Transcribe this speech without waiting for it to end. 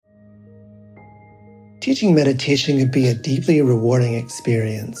Teaching meditation can be a deeply rewarding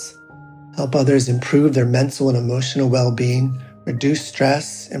experience. Help others improve their mental and emotional well-being, reduce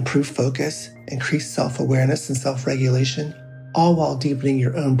stress, improve focus, increase self-awareness and self-regulation, all while deepening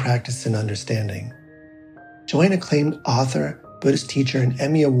your own practice and understanding. Join acclaimed author, Buddhist teacher, and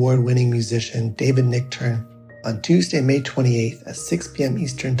Emmy Award-winning musician David Nichtern on Tuesday, May 28th at 6 p.m.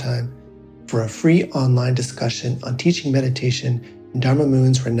 Eastern Time for a free online discussion on teaching meditation in Dharma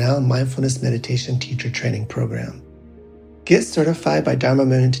Moon's renowned mindfulness meditation teacher training program. Get certified by Dharma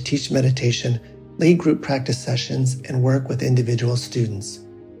Moon to teach meditation, lead group practice sessions, and work with individual students.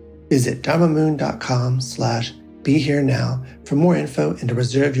 Visit dharmamoon.com/BeHereNow for more info and to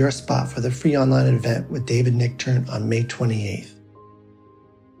reserve your spot for the free online event with David Nichtern on May 28th.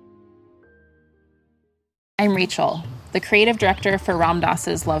 I'm Rachel, the creative director for Ram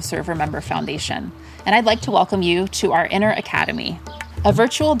Dass's Love Serve Remember Foundation, and I'd like to welcome you to our Inner Academy, a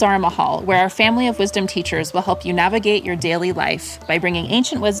virtual Dharma hall where our family of wisdom teachers will help you navigate your daily life by bringing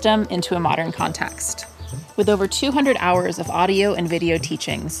ancient wisdom into a modern context. With over 200 hours of audio and video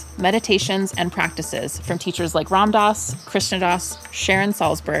teachings, meditations, and practices from teachers like Ram Dass, Krishna Das, Sharon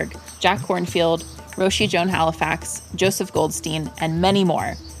Salzberg, Jack Kornfield, Roshi Joan Halifax, Joseph Goldstein, and many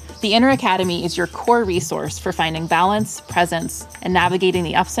more, the Inner Academy is your core resource for finding balance, presence, and navigating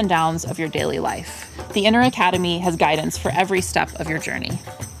the ups and downs of your daily life. The Inner Academy has guidance for every step of your journey.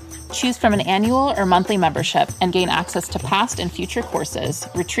 Choose from an annual or monthly membership and gain access to past and future courses,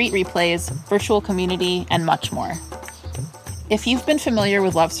 retreat replays, virtual community, and much more. If you've been familiar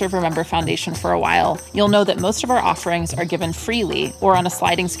with Love Serve Remember Foundation for a while, you'll know that most of our offerings are given freely or on a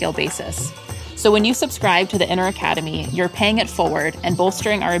sliding scale basis. So when you subscribe to the Inner Academy, you're paying it forward and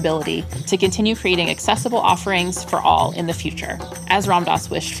bolstering our ability to continue creating accessible offerings for all in the future, as Ram Dass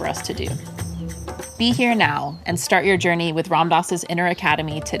wished for us to do. Be here now and start your journey with Ram Dass's Inner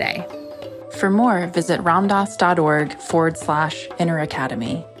Academy today. For more, visit ramdass.org/Inner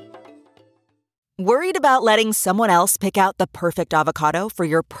Academy. Worried about letting someone else pick out the perfect avocado for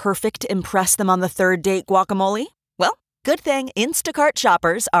your perfect impress them on the third date guacamole? Well, good thing Instacart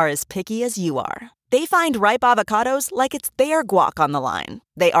shoppers are as picky as you are. They find ripe avocados like it's their guac on the line.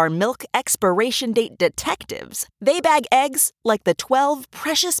 They are milk expiration date detectives. They bag eggs like the 12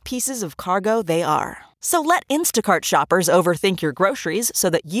 precious pieces of cargo they are. So let Instacart shoppers overthink your groceries so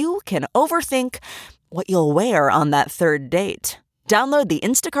that you can overthink what you'll wear on that third date. Download the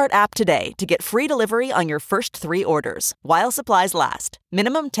Instacart app today to get free delivery on your first 3 orders, while supplies last.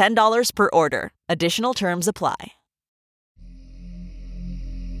 Minimum $10 per order. Additional terms apply.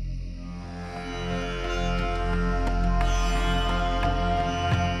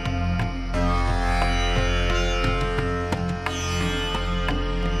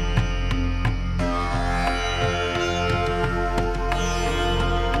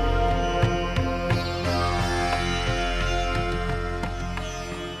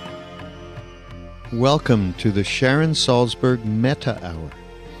 Welcome to the Sharon Salzberg Metta Hour.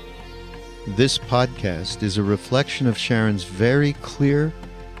 This podcast is a reflection of Sharon's very clear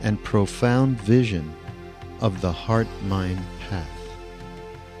and profound vision of the heart-mind path.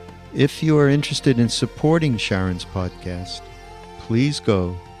 If you are interested in supporting Sharon's podcast, please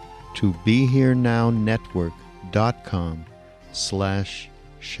go to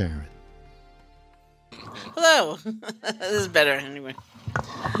BeHereNowNetwork.com/Sharon. Hello. This is better anyway.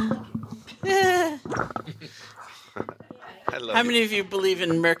 How many of you believe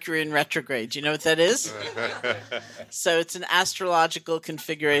in Mercury in retrograde? Do you know what that is? So it's an astrological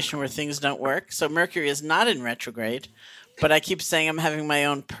configuration where things don't work. So Mercury is not in retrograde, but I keep saying I'm having my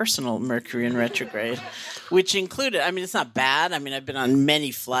own personal Mercury in retrograde, which included, I mean, it's not bad. I mean, I've been on many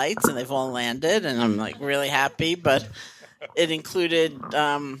flights and they've all landed and I'm like really happy, but it included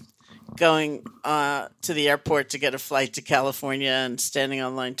going to the airport to get a flight to California and standing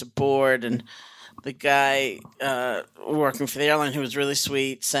online to board, and the guy working for the airline, who was really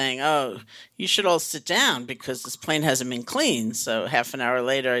sweet, saying, "Oh, you should all sit down because this plane hasn't been cleaned." So half an hour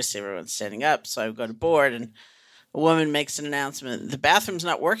later, I see everyone standing up, so I go to board, and a woman makes an announcement: "The bathroom's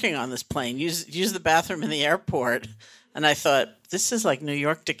not working on this plane. Use the bathroom in the airport." And I thought, this is like New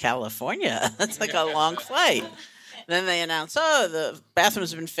York to California. That's like a long flight. Then they announce, "Oh, the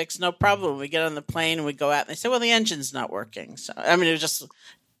bathrooms have been fixed, no problem." We get on the plane and we go out and they say, "Well, the engine's not working." So, I mean, it's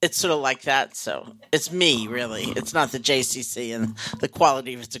sort of like that. So it's me, really. It's not the JCC and the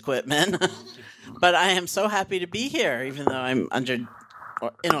quality of its equipment. But I am so happy to be here, even though I'm under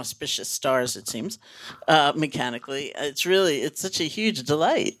inauspicious stars, it seems, mechanically. It's such a huge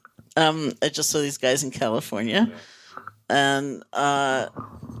delight. I just saw these guys in California. And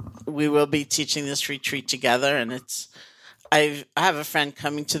we will be teaching this retreat together, and it's I have a friend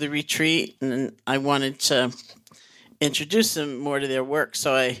coming to the retreat, and I wanted to introduce them more to their work.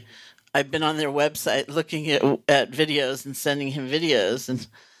 So I've been on their website looking at videos and sending him videos, and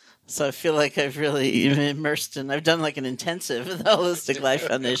so I feel like I've really immersed in. I've done like an intensive at the Holistic Life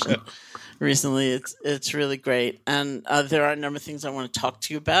Foundation recently. It's really great, and there are a number of things I want to talk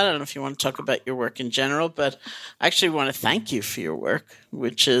to you about. I don't know if you want to talk about your work in general, but I actually want to thank you for your work,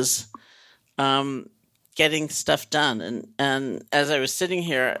 which is getting stuff done. And as I was sitting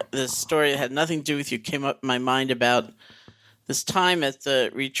here, this story that had nothing to do with you came up in my mind about this time at the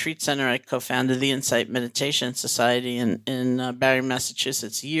retreat center. I co-founded the Insight Meditation Society in Barre,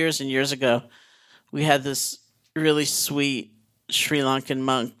 Massachusetts, years and years ago. We had this really sweet Sri Lankan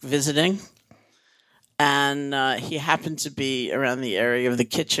monk visiting, and he happened to be around the area of the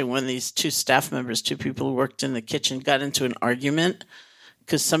kitchen when these two staff members, two people who worked in the kitchen, got into an argument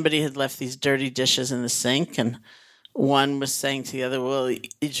because somebody had left these dirty dishes in the sink, and one was saying to the other, well,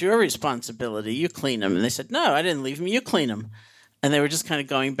 it's your responsibility. You clean them. And they said, no, I didn't leave them. You clean them. And they were just kind of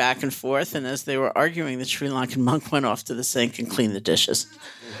going back and forth. And as they were arguing, the Sri Lankan monk went off to the sink and cleaned the dishes.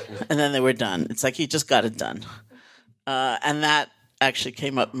 And then they were done. It's like he just got it done. And that actually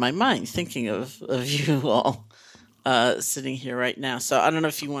came up in my mind, thinking of you all sitting here right now. So I don't know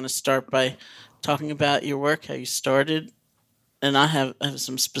if you want to start by talking about your work, how you started. And I have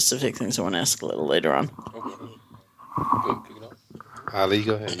some specific things I want to ask a little later on. Okay. Good. Kick it off. Ali,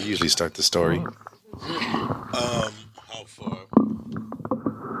 go ahead. You usually start the story. How far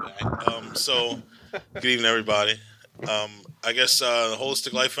back? So, good evening, everybody. I guess the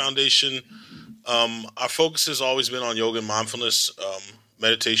Holistic Life Foundation, our focus has always been on yoga and mindfulness,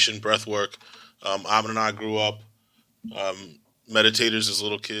 meditation, breath work. Ahmed and I grew up meditators as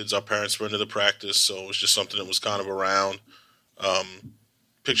little kids. Our parents were into the practice, so it was just something that was kind of around.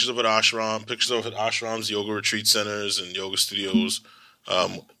 Pictures of ashrams, yoga retreat centers, and yoga studios.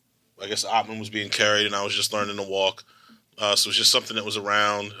 I guess Atman was being carried, and I was just learning to walk. So it was just something that was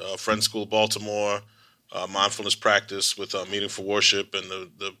around. Friend School Baltimore, mindfulness practice with meeting for worship and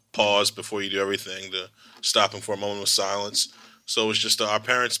the pause before you do everything, the stopping for a moment of silence. So it was just our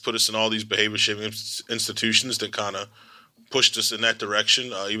parents put us in all these behavior-shaping institutions that kind of pushed us in that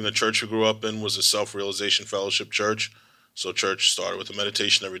direction. Even the church we grew up in was a self-realization fellowship church. So church started with a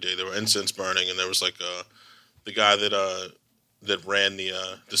meditation every day. There were incense burning, and there was like the guy that ran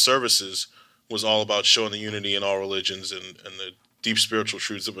the services was all about showing the unity in all religions and the deep spiritual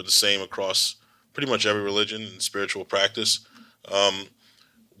truths that were the same across pretty much every religion and spiritual practice. I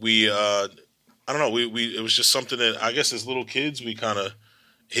don't know. It was just something that I guess as little kids we kind of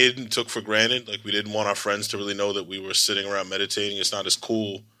hid and took for granted. Like we didn't want our friends to really know that we were sitting around meditating. It's not as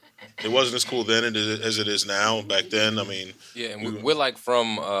cool. It wasn't as cool then as it is now. Back then, I mean... Yeah, and we're like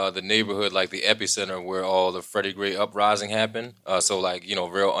from the neighborhood, like the epicenter where all the Freddie Gray uprising happened. So like,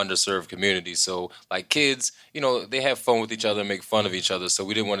 real underserved communities. So like kids, they have fun with each other and make fun of each other. So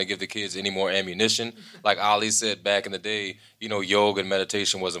we didn't want to give the kids any more ammunition. Like Ali said back in the day, yoga and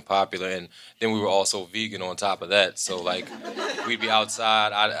meditation wasn't popular. And then we were also vegan on top of that. So like we'd be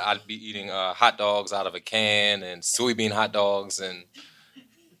outside. I'd be eating hot dogs out of a can and soybean hot dogs and...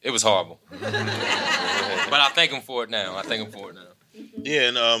 It was horrible. But I thank him for it now. Yeah,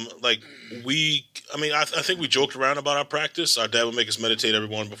 and I think we joked around about our practice. Our dad would make us meditate every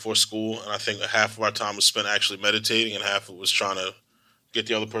morning before school, and I think half of our time was spent actually meditating, and half of it was trying to get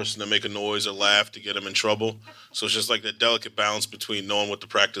the other person to make a noise or laugh to get them in trouble. So it's just like that delicate balance between knowing what the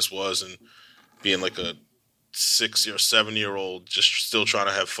practice was and being like a 6 or 7-year-old just still trying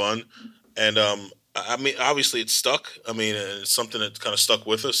to have fun. And I mean, obviously it stuck. I mean, it's something that kind of stuck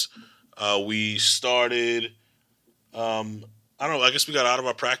with us. We started, I don't know, I guess we got out of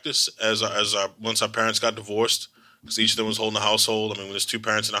our practice once our parents got divorced, because each of them was holding a household. I mean, when there's two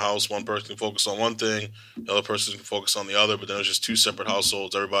parents in the house, one person can focus on one thing, the other person can focus on the other, but then it was just two separate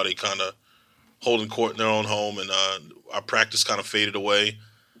households, everybody kind of holding court in their own home, and our practice kind of faded away.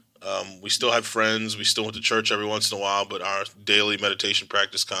 We still had friends. We still went to church every once in a while, but our daily meditation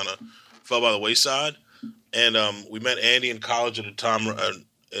practice kind of fell by the wayside. And we met Andy in college at a time,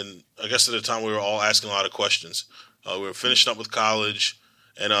 and I guess at the time we were all asking a lot of questions. We were finishing up with college,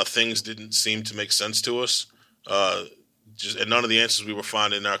 and things didn't seem to make sense to us. And none of the answers we were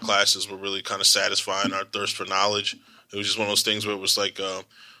finding in our classes were really kind of satisfying our thirst for knowledge. It was just one of those things where it was like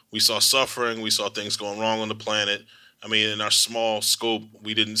we saw suffering, we saw things going wrong on the planet. I mean, in our small scope,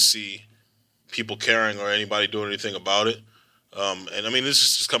 we didn't see people caring or anybody doing anything about it. And I mean, this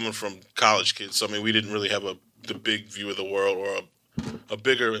is just coming from college kids. So I mean, we didn't really have the big view of the world or a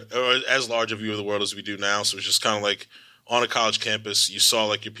bigger or as large a view of the world as we do now. So it's just kind of like on a college campus, you saw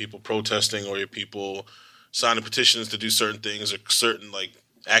like your people protesting or your people signing petitions to do certain things or certain like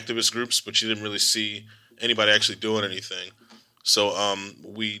activist groups, but you didn't really see anybody actually doing anything. So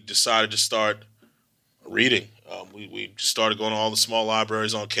we decided to start reading. We started going to all the small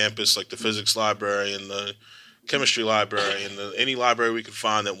libraries on campus, like the physics library and the chemistry library and any library we could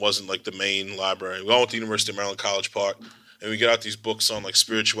find that wasn't like the main library. We all went to the University of Maryland College Park, and we get out these books on like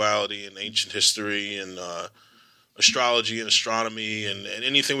spirituality and ancient history and astrology and astronomy and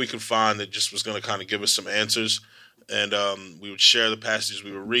anything we could find that just was going to kind of give us some answers. And we would share the passages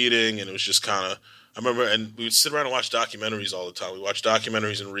we were reading, and it was just kind of, I remember, and we would sit around and watch documentaries all the time. We watched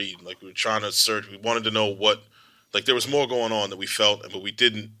documentaries and read. Like, we were trying to search. We wanted to know what, like, there was more going on that we felt, but we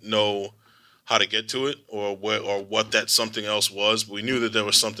didn't know how to get to it or what that something else was. But we knew that there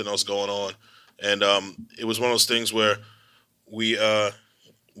was something else going on. And it was one of those things where we kind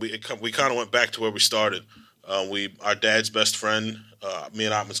of went back to where we started. Our dad's best friend, me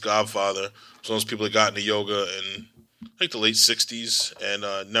and Atman's godfather, was one of those people that got into yoga in the late 60s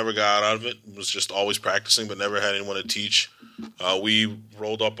and never got out of it. Was just always practicing, but never had anyone to teach. We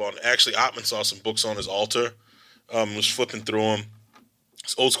rolled up on, actually, Atman saw some books on his altar, was flipping through them.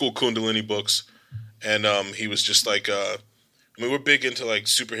 It's old school Kundalini books. And he was just like, we're big into like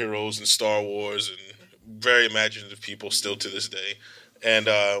superheroes and Star Wars and very imaginative people still to this day. And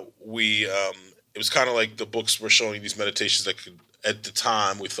it was kind of like the books were showing these meditations that could, at the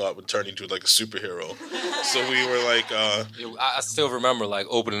time, we thought would turn into like a superhero. So we were like... I still remember like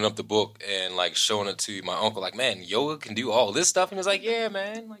opening up the book and like showing it to my uncle, like, man, yoga can do all this stuff? And he was like, yeah,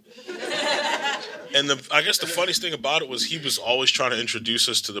 man. Like... And I guess the funniest thing about it was he was always trying to introduce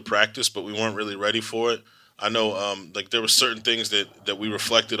us to the practice, but we weren't really ready for it. I know like there were certain things that we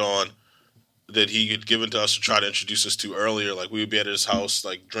reflected on that he had given to us to try to introduce us to earlier. Like, we would be at his house,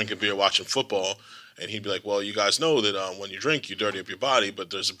 like, drinking beer, watching football, and he'd be like, well, you guys know that when you drink, you dirty up your body, but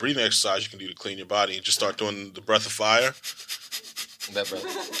there's a breathing exercise you can do to clean your body. And just start doing the breath of fire. That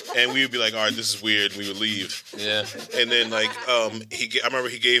breath. And we would be like, all right, this is weird. And we would leave. Yeah. And then, like, I remember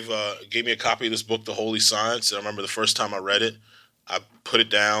he gave me a copy of this book, The Holy Science. And I remember the first time I read it, I put it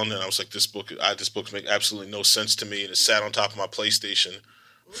down, and I was like, this book makes absolutely no sense to me. And it sat on top of my PlayStation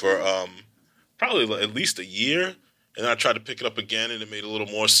for probably at least a year. And then I tried to pick it up again, and it made a little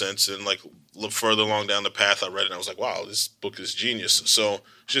more sense. And like look further along down the path, I read it, and I was like, wow, this book is genius. So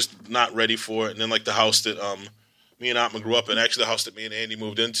just not ready for it. And then like the house that me and Atman grew up in, actually the house that me and Andy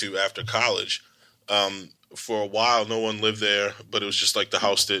moved into after college, for a while no one lived there, but it was just like the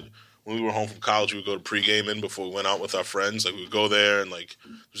house that when we were home from college, we would go to pregame in before we went out with our friends. Like, we would go there, and like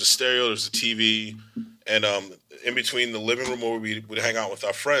there's a stereo, there's a TV, and in between the living room where we would hang out with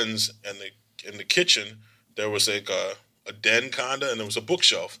our friends and in the kitchen, there was like a den kinda, and there was a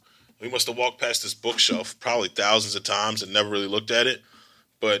bookshelf. We must have walked past this bookshelf probably thousands of times and never really looked at it.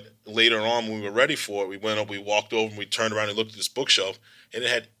 But later on, when we were ready for it, we went up, we walked over, and we turned around and looked at this bookshelf, and it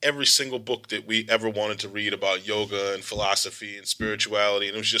had every single book that we ever wanted to read about yoga and philosophy and spirituality.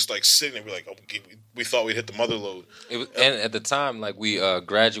 And it was just like sitting there, we're like, oh, we thought we'd hit the mother lode. And at the time, like, we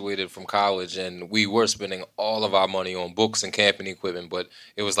graduated from college, and we were spending all of our money on books and camping equipment, but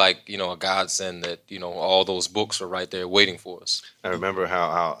it was like, a godsend that, all those books were right there waiting for us. I remember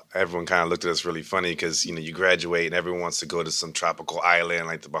how everyone kind of looked at us really funny because, you graduate and everyone wants to go to some tropical island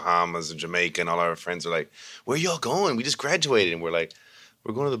like the Bahamas or Jamaica, and all our friends are like, where y'all going? We just graduated. And we're like,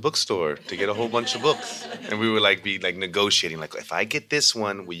 we're going to the bookstore to get a whole bunch of books. And we would be negotiating, like, if I get this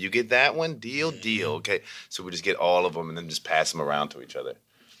one, will you get that one? Deal. Okay. So we just get all of them and then just pass them around to each other.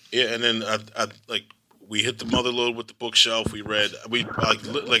 Yeah. And then we hit the mother lode with the bookshelf. We read,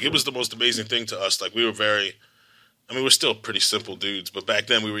 it was the most amazing thing to us. Like, we were we're still pretty simple dudes, but back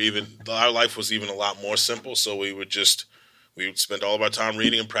then our life was even a lot more simple. So we would spend all of our time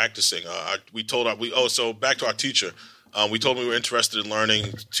reading and practicing. So back to our teacher. We told him we were interested in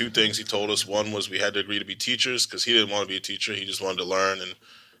learning two things. He told us one was we had to agree to be teachers because he didn't want to be a teacher. He just wanted to learn, and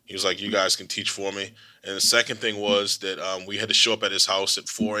he was like, you guys can teach for me. And the second thing was that we had to show up at his house at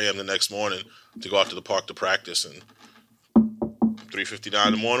 4 a.m. the next morning to go out to the park to practice. And 3:59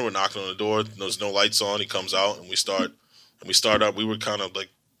 in the morning, we're knocking on the door. There's no lights on. He comes out, and we start up. We were kind of like,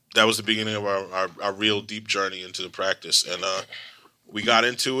 that was the beginning of our real deep journey into the practice. And we got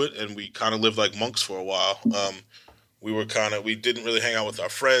into it, and we kind of lived like monks for a while. We didn't really hang out with our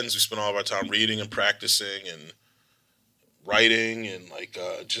friends. We spent all of our time reading and practicing and writing and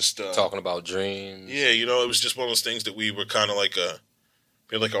talking about dreams. Yeah, it was just one of those things that we were kind of like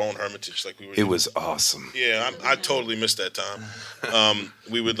we had like our own hermitage. Like, we were. It was awesome. Yeah, I totally missed that time.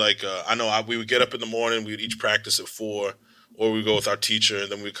 We would we would get up in the morning. We would each practice at 4, or we'd go with our teacher,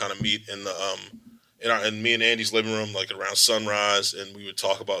 and then we'd kind of meet in me and Andy's living room, like around sunrise, and we would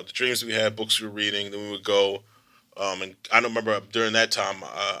talk about the dreams we had, books we were reading. Then we would go, and I remember during that time,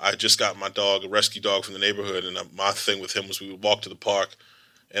 I just got my dog, a rescue dog from the neighborhood, and my thing with him was we would walk to the park,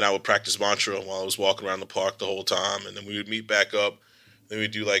 and I would practice mantra while I was walking around the park the whole time, and then we would meet back up. Then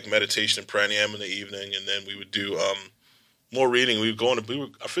we'd do like meditation and pranayama in the evening, and then we would do more reading.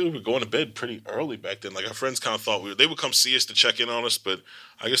 I feel we were going to bed pretty early back then. Like our friends kind of thought they would come see us to check in on us, but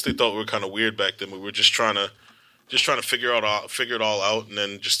I guess they thought we were kind of weird back then. We were just trying to figure it all out, and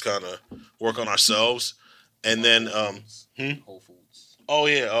then just kind of work on ourselves. And then Whole Foods. Oh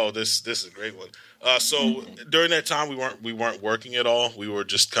yeah, this is a great one. So during that time we weren't working at all. We were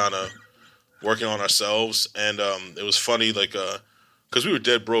just kind of working on ourselves, and it was funny, like because we were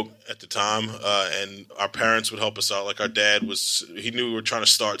dead broke at the time, and our parents would help us out. Like our dad he knew we were trying to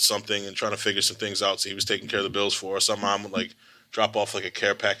start something and trying to figure some things out, so he was taking care of the bills for us. Our mom would like drop off like a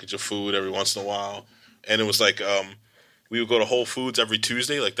care package of food every once in a while, and it was like we would go to Whole Foods every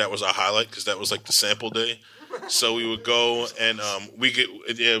Tuesday. Like that was our highlight because that was like the sample day. So we would go and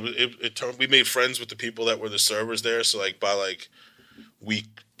we made friends with the people that were the servers there. So like by like week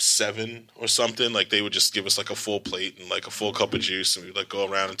 7 or something, like they would just give us like a full plate and like a full cup of juice, and we'd like go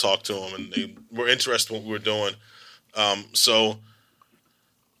around and talk to them, and they were interested in what we were doing. So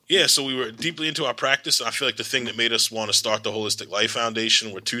we were deeply into our practice, and I feel like the thing that made us want to start the Holistic Life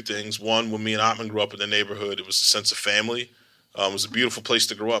Foundation were 2 things. One, when me and Atman grew up in the neighborhood, it was a sense of family. It was a beautiful place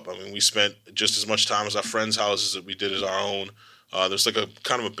to grow up. I mean, we spent just as much time as our friends' houses that we did as our own. There's like a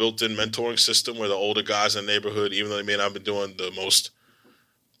kind of a built-in mentoring system where the older guys in the neighborhood, even though they may not have been doing the most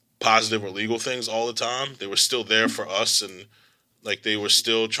positive or legal things all the time, they were still there for us, and like they were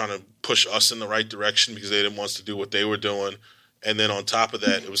still trying to push us in the right direction because they didn't want us to do what they were doing. And then on top of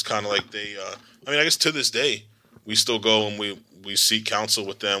that, it was kind of like I guess to this day, we still go and we seek counsel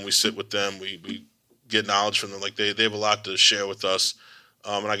with them, we sit with them, we get knowledge from them. Like they have a lot to share with us.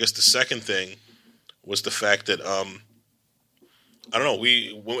 And I guess the second thing was the fact that I don't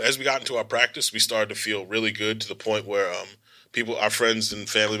know, as we got into our practice, we started to feel really good to the point where people, our friends and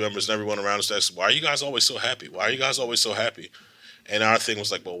family members and everyone around us asked, why are you guys always so happy? Why are you guys always so happy? And our thing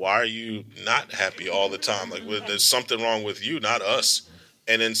was like, well, why are you not happy all the time? Like, there's something wrong with you, not us.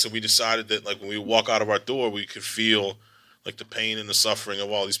 And then so we decided that like when we walk out of our door, we could feel like the pain and the suffering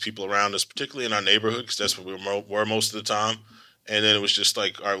of all these people around us, particularly in our neighborhood, because that's where we were most of the time. And then it was just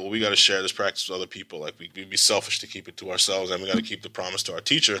like, all right, well, we got to share this practice with other people. Like we'd be selfish to keep it to ourselves, and we got to keep the promise to our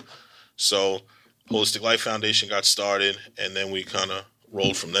teacher. So Holistic Life Foundation got started, and then we kind of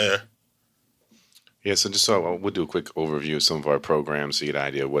rolled from there. Yeah, so we'll do a quick overview of some of our programs so you get an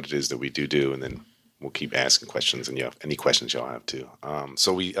idea of what it is that we do, and then we'll keep asking questions, and any questions y'all have too.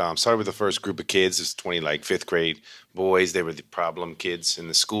 So we started with the first group of kids. It's 20 like 5th grade boys. They were the problem kids in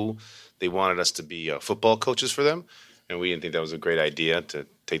the school. They wanted us to be football coaches for them, and we didn't think that was a great idea to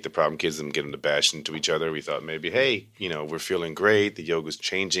take the problem kids and get them to bash into each other. We thought maybe, hey, we're feeling great. The yoga's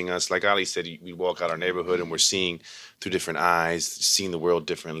changing us. Like Ali said, we walk out our neighborhood and we're seeing through different eyes, seeing the world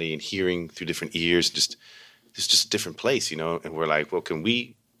differently, and hearing through different ears. It's just a different place, And we're like, well, can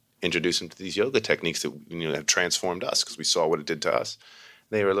we introduce them to these yoga techniques that have transformed us, because we saw what it did to us.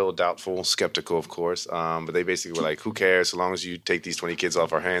 They were a little doubtful, skeptical, of course, but they basically were like, who cares? So long as you take these 20 kids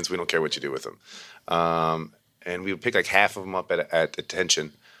off our hands, we don't care what you do with them. And we would pick like half of them up at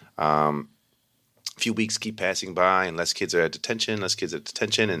detention. A few weeks keep passing by, and less kids are at detention,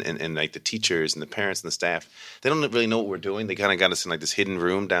 and like the teachers and the parents and the staff, they don't really know what we're doing. They kind of got us in like this hidden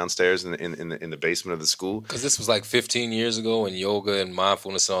room downstairs in the basement of the school. Because this was like 15 years ago, when yoga and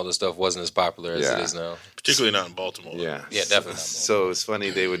mindfulness and all this stuff wasn't as popular as it is now. Particularly not in Baltimore. Yeah, definitely not. So it's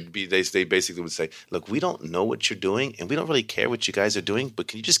funny, they basically would say, look, we don't know what you're doing, and we don't really care what you guys are doing, but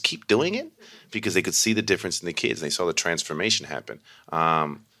can you just keep doing it? Because they could see the difference in the kids. They saw the transformation happen.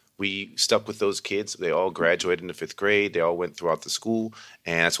 We stuck with those kids. They all graduated into 5th grade. They all went throughout the school,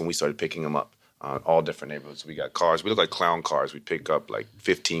 and that's when we started picking them up. All different neighborhoods. We got cars. We look like clown cars. We'd pick up like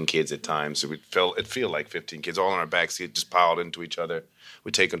 15 kids at times. So it'd feel like 15 kids all in our backseat, just piled into each other.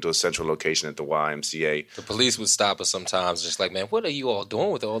 We'd take them to a central location at the YMCA. The police would stop us sometimes, just like, man, what are you all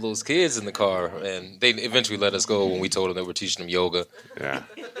doing with all those kids in the car? And they eventually let us go when we told them they were teaching them yoga. Yeah.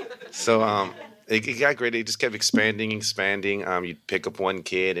 So it got great. It just kept expanding. You'd pick up one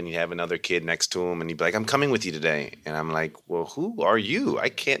kid, and you'd have another kid next to him, and he'd be like, I'm coming with you today. And I'm like, well, who are you? I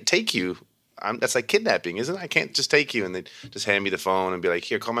can't take you. That's like kidnapping, isn't it? I can't just take you. And they'd just hand me the phone and be like,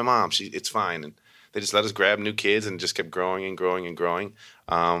 here, call my mom. It's fine. And they just let us grab new kids, and just kept growing and growing and growing.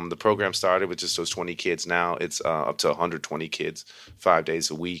 The program started with just those 20 kids. Now it's up to 120 kids, 5 days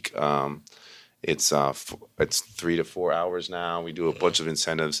a week. It's 3 to 4 hours now. We do a bunch of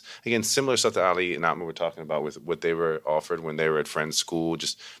incentives. Again, similar stuff that Ali and Atma were talking about with what they were offered when they were at Friends School.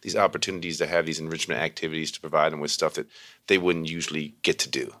 Just these opportunities to have these enrichment activities to provide them with stuff that they wouldn't usually get to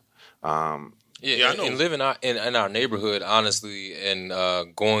do. I know. And living in our neighborhood, honestly, and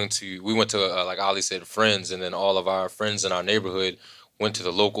we went to, like Ali said, Friends, and then all of our friends in our neighborhood went to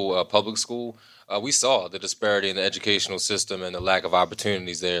the local public school. We saw the disparity in the educational system and the lack of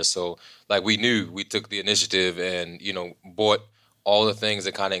opportunities there. So, like, we took the initiative and, bought all the things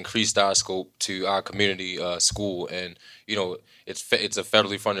that kind of increased our scope to our community school. And, it's a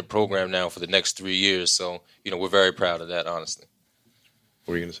federally funded program now for the next 3 years. So, we're very proud of that, honestly.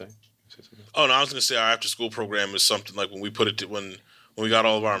 What were you going to say? Oh, no, I was going to say our after-school program is something like when we put it to, when we got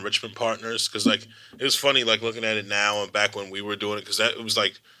all of our enrichment partners, because, like, it was funny, like, looking at it now and back when we were doing it, because it was,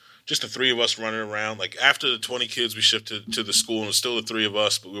 like, just the three of us running around. Like, after the 20 kids, we shifted to the school, and it was still the three of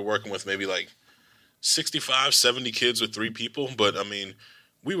us, but we were working with maybe, like, 65, 70 kids with 3 people. But, I mean,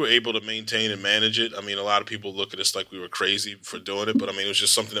 we were able to maintain and manage it. I mean, a lot of people look at us like we were crazy for doing it, but, I mean, it was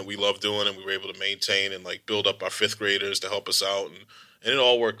just something that we loved doing, and we were able to maintain and, like, build up our 5th graders to help us out, and it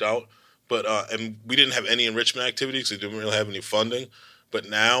all worked out. But and we didn't have any enrichment activities because we didn't really have any funding. But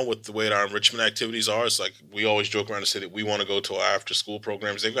now, with the way that our enrichment activities are, it's like we always joke around and say that we want to go to our after-school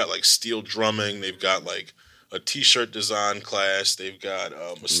programs. They've got, like, steel drumming. They've got, like, a T-shirt design class. They've got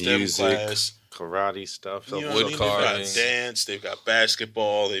a STEM music, class. Karate stuff. They've got dance. They've got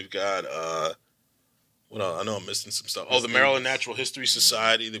basketball. They've got, what else? I know I'm missing some stuff. Oh, the Maryland Natural History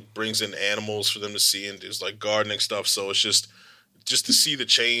Society that brings in animals for them to see and does, like, gardening stuff. So it's just to see the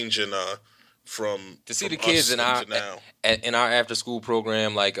change in the kids in our after school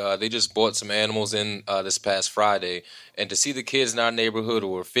program, like they just bought some animals in this past Friday, and to see the kids in our neighborhood who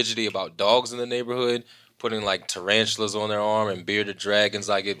were fidgety about dogs in the neighborhood, putting like tarantulas on their arm and bearded dragons,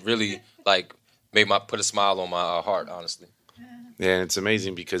 like it really like put a smile on my heart, honestly. Yeah, and it's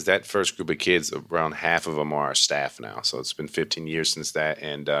amazing because that first group of kids, around half of them are our staff now. So it's been 15 years since that,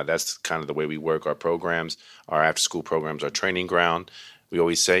 and that's kind of the way we work our programs. Our after-school programs are training ground. We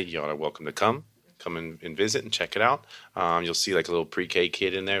always say, y'all are welcome to come and visit and check it out. You'll see like a little pre-K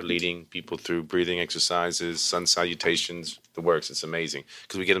kid in there leading people through breathing exercises, sun salutations, the works. It's amazing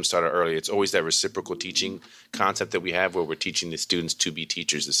because we get them started early. It's always that reciprocal teaching concept that we have where we're teaching the students to be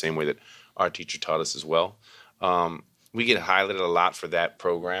teachers the same way that our teacher taught us as well. We get highlighted a lot for that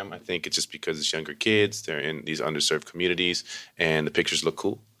program. I think it's just because it's younger kids. They're in these underserved communities, and the pictures look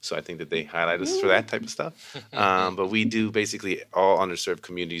cool. So I think that they highlight us for that type of stuff. But we do basically all underserved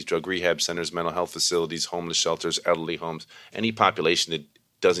communities, drug rehab centers, mental health facilities, homeless shelters, elderly homes, any population that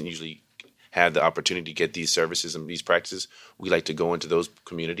doesn't usually have the opportunity to get these services and these practices. We like to go into those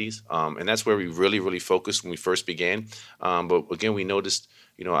communities. And that's where we really, really focused when we first began. But again, we noticed,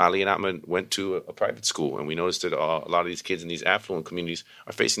 Ali and Atma went to a private school, and we noticed that a lot of these kids in these affluent communities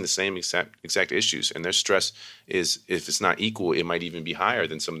are facing the same exact issues. And their stress is, if it's not equal, it might even be higher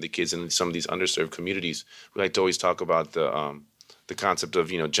than some of the kids in some of these underserved communities. We like to always talk about the concept of,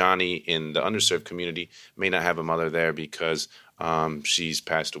 Johnny in the underserved community may not have a mother there because she's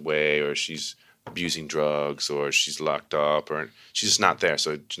passed away, or she's abusing drugs, or she's locked up, or she's just not there.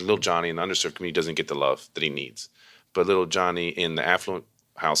 So little Johnny in the underserved community doesn't get the love that he needs. But little Johnny in the affluent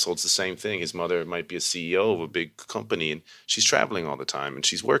household's the same thing. His mother might be a CEO of a big company, and she's traveling all the time, and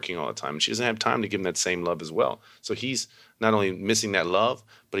she's working all the time, and she doesn't have time to give him that same love as well. So he's not only missing that love,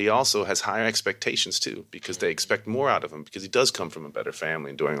 but he also has higher expectations too, because they expect more out of him because he does come from a better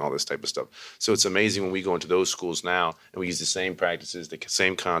family and doing all this type of stuff. So it's amazing when we go into those schools now and we use the same practices, the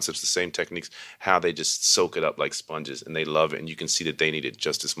same concepts, the same techniques, how they just soak it up like sponges, and they love it. And you can see that they need it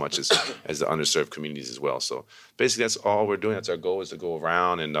just as much as the underserved communities as well. So basically that's all we're doing. That's our goal, is to go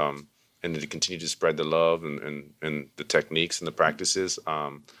around and to continue to spread the love and the techniques and the practices.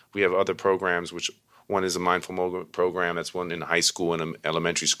 We have other programs, which one is a mindful moment program. That's one in high school and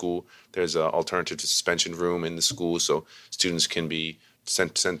elementary school. There's an alternative to suspension room in the school, so students can be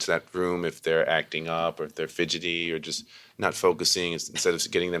sent to that room if they're acting up or if they're fidgety or just not focusing. Instead of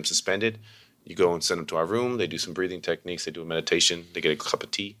getting them suspended, you go and send them to our room. They do some breathing techniques. They do a meditation. They get a cup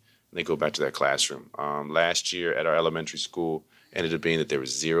of tea, and they go back to their classroom. Last year at our elementary school, ended up being that there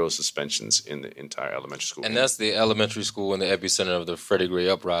was 0 suspensions in the entire elementary school. And that's the elementary school in the epicenter of the Freddie Gray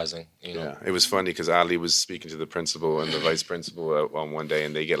uprising. Yeah, it was funny because Ali was speaking to the principal and the vice principal on one day,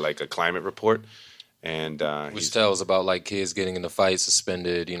 and they get like a climate report, and which tells about like kids getting in the fight,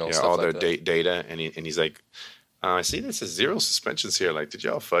 suspended, stuff all like their data, and he's like, I see this is 0 suspensions here. Like, did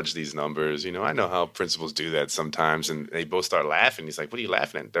y'all fudge these numbers? I know how principals do that sometimes. And they both start laughing. He's like, what are you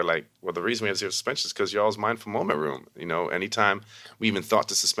laughing at? They're like, well, the reason we have 0 suspensions is because y'all's mindful moment room. Anytime we even thought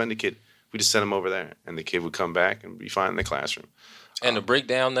to suspend a kid, we just send them over there, and the kid would come back and be fine in the classroom. And to break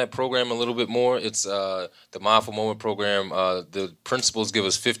down that program a little bit more, it's the Mindful Moment program. The principals give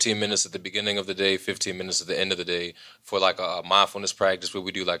us 15 minutes at the beginning of the day, 15 minutes at the end of the day for like a mindfulness practice where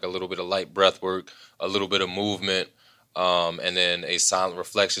we do like a little bit of light breath work, a little bit of movement, and then a silent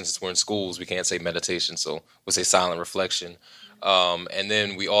reflection. Since we're in schools, we can't say meditation, so we'll say silent reflection. And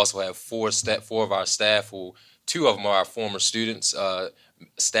then we also have four of our staff, who 2 of them are our former students,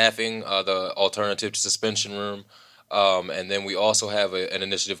 staffing the alternative to suspension room. And then we also have an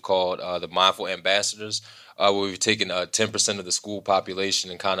initiative called the Mindful Ambassadors, where we've taken 10% of the school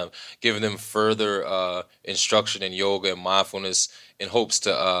population and kind of given them further instruction in yoga and mindfulness in hopes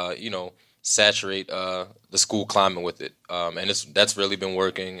to, saturate the school climate with it. And that's really been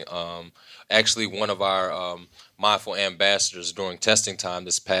working. Actually, one of our Mindful Ambassadors during testing time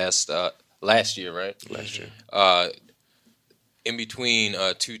this past last year, right? Last year. In between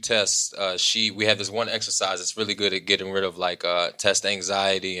 2 tests, we have this one exercise that's really good at getting rid of like test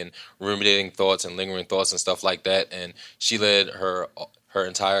anxiety and ruminating thoughts and lingering thoughts and stuff like that. And she led her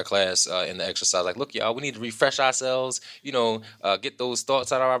entire class in the exercise. Like, look, y'all, we need to refresh ourselves. Get those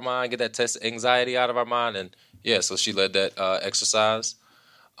thoughts out of our mind, get that test anxiety out of our mind. And yeah, so she led that exercise.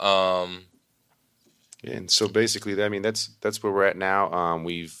 And so basically, that's where we're at now.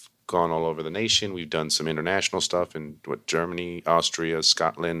 We've gone all over the nation. We've done some international stuff in Germany, Austria,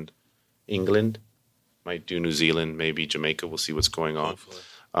 Scotland, England. Might do New Zealand, maybe Jamaica. We'll see what's going on.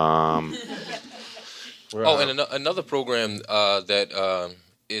 And another program that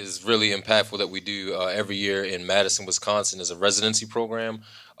is really impactful that we do every year in Madison, Wisconsin, is a residency program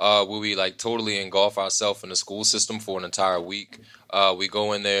where we like totally engulf ourselves in the school system for an entire week. We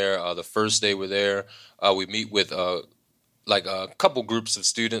go in there. The first day we're there, we meet with like a couple groups of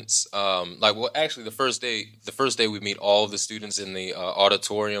students. The first day we meet all of the students in the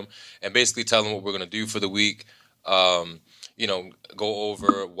auditorium and basically tell them what we're going to do for the week. Go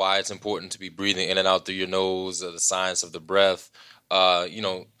over why it's important to be breathing in and out through your nose, the science of the breath, a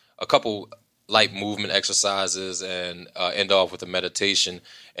couple light movement exercises, and end off with a meditation.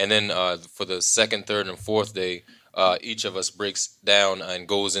 And then for the second, third, and fourth day, each of us breaks down and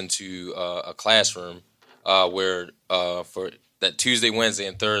goes into a classroom where for that Tuesday, Wednesday,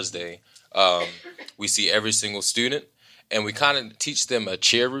 and Thursday, we see every single student, and we kind of teach them a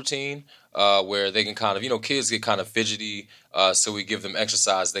chair routine where they can kind of, kids get kind of fidgety, so we give them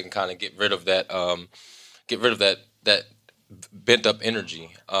exercise. They can kind of get rid of that bent up energy.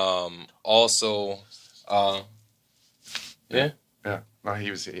 Yeah. No,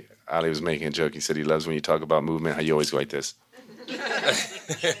 Ali was making a joke. He said he loves when you talk about movement, how you always go like this.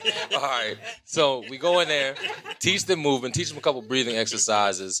 All right. So we go in there, teach them movement, teach them a couple breathing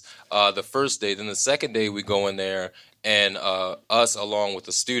exercises the first day. Then the second day we go in there and us along with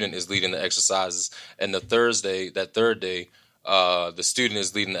the student is leading the exercises. And that third day, the student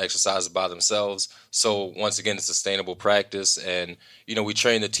is leading the exercises by themselves. So once again, it's sustainable practice. And, we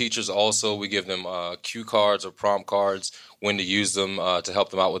train the teachers also. We give them cue cards or prompt cards, when to use them to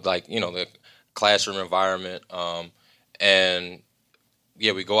help them out with the classroom environment. And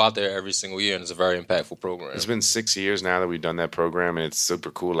yeah, we go out there every single year, and it's a very impactful program. It's been 6 years now that we've done that program, and it's super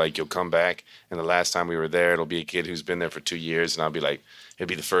cool. Like, you'll come back, and the last time we were there, it'll be a kid who's been there for 2 years, and I'll be like, it'll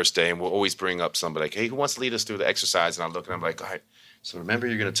be the first day, and we'll always bring up somebody like, hey, who wants to lead us through the exercise? And I'll look, and I'm like, all right, so remember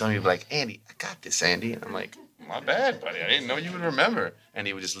you're going to tell me, like, Andy, I got this, Andy. And I'm like, my bad, buddy. I didn't know you would remember. And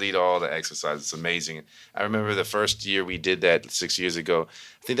he would just lead all the exercises. It's amazing. I remember the first year we did that 6 years ago.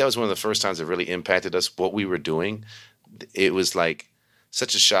 I think that was one of the first times it really impacted us, what we were doing. It was like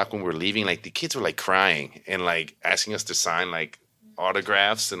such a shock when we were leaving. Like, the kids were like crying and like asking us to sign like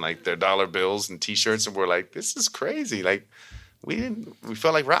autographs and like their dollar bills and T-shirts, and we're like, this is crazy. Like, we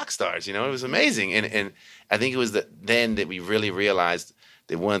felt like rock stars, It was amazing. And I think it was then that we really realized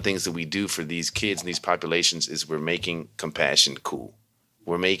that one of the things that we do for these kids and these populations is we're making compassion cool.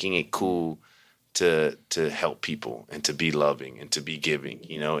 We're making it cool to help people and to be loving and to be giving,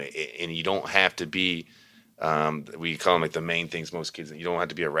 and you don't have to be. We call them like the main things most kids. You don't have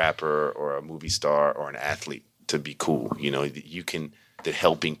to be a rapper or a movie star or an athlete to be cool. That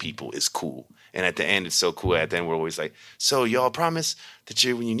helping people is cool. And at the end, it's so cool. At the end, we're always like, so y'all promise that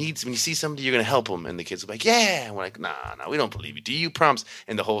when you see somebody, you're going to help them. And the kids are like, yeah. And we're like, nah, we don't believe you. Do you promise?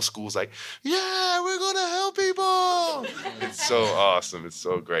 And the whole school's like, yeah, we're going to help people. It's so awesome. It's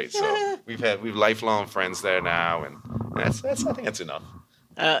so great. So we've lifelong friends there now. And that's I think that's enough.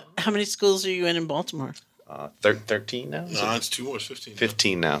 How many schools are you in Baltimore? 13 now? No, it's 2 more. It's 15.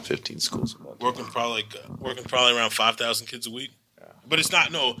 15 now. 15 schools. Working probably around 5,000 kids a week. Yeah. But it's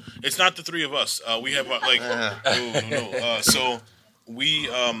not the three of us. We have no. So we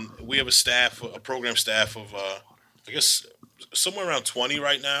have a program staff of I guess somewhere around 20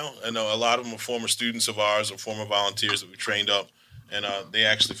 right now, and a lot of them are former students of ours or former volunteers that we trained up, and they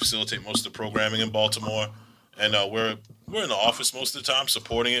actually facilitate most of the programming in Baltimore. And we're in the office most of the time,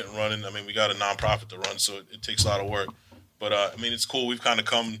 supporting it and running. I mean, we got a nonprofit to run, so it takes a lot of work. But I mean, it's cool. We've kind of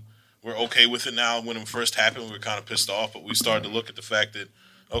we're okay with it now. When it first happened, we were kind of pissed off, but we started to look at the fact that,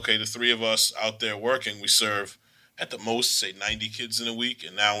 okay, the three of us out there working, we serve at the most, say, 90 kids in a week,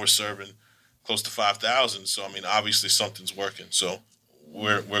 and now we're serving close to 5,000. So, I mean, obviously something's working. So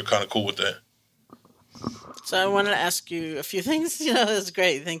we're kind of cool with that. So I wanted to ask you a few things. That's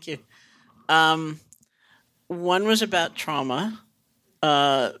great. Thank you. One was about trauma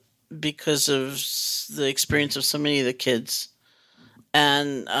because of the experience of so many of the kids.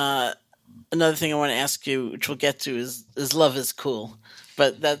 And another thing I want to ask you, which we'll get to, is love is cool.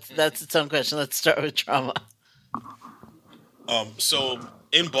 But that's its own question. Let's start with trauma. So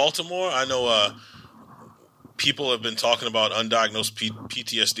in Baltimore, I know people have been talking about undiagnosed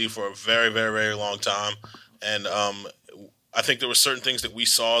PTSD for a very, very, very long time. And I think there were certain things that we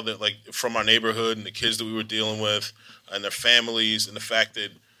saw that, like, from our neighborhood and the kids that we were dealing with and their families, and the fact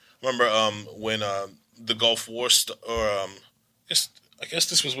that, remember when the Gulf War, I guess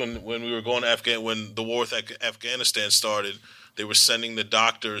this was when we were going to when the war with Afghanistan started, they were sending the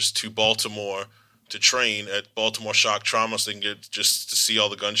doctors to Baltimore to train at Baltimore Shock Trauma so they can get just to see all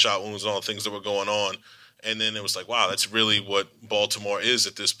the gunshot wounds and all the things that were going on. And then it was like, wow, that's really what Baltimore is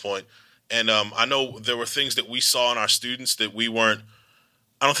at this point. And I know there were things that we saw in our students that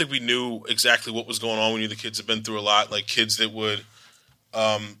I don't think we knew exactly what was going on. We knew the kids had been through a lot, like kids that would,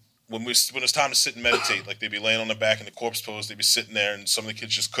 when it's time to sit and meditate, like they'd be laying on their back in the corpse pose, they'd be sitting there, and some of the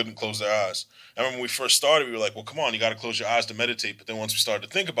kids just couldn't close their eyes. I remember when we first started, we were like, well, come on, you got to close your eyes to meditate. But then once we started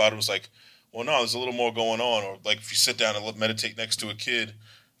to think about it, it was like, well, no, there's a little more going on. Or like if you sit down and meditate next to a kid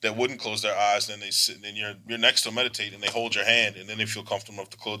that wouldn't close their eyes, then they sit, and then you're next to them meditating, and they hold your hand, and then they feel comfortable enough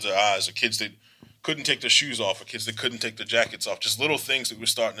to close their eyes. Or kids that couldn't take their shoes off, or kids that couldn't take their jackets off. Just little things that we were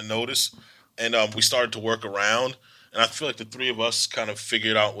starting to notice, and we started to work around. And I feel like the three of us kind of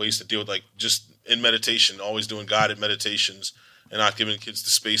figured out ways to deal with, like, just in meditation, always doing guided meditations and not giving kids the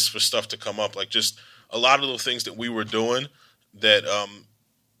space for stuff to come up. Like, just a lot of little things that we were doing that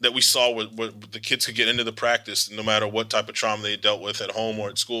that we saw where the kids could get into the practice no matter what type of trauma they dealt with at home or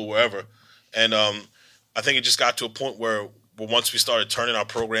at school, wherever. And I think it just got to a point where once we started turning our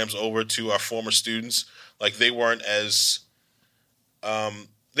programs over to our former students, like, they weren't as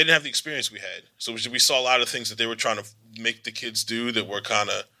they didn't have the experience we had. So we saw a lot of things that they were trying to make the kids do that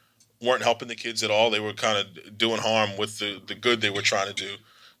weren't helping the kids at all. They were kind of doing harm with the good they were trying to do.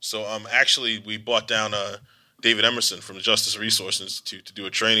 So actually, we brought down David Emerson from the Justice Resource Institute to do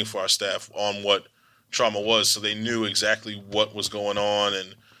a training for our staff on what trauma was, so they knew exactly what was going on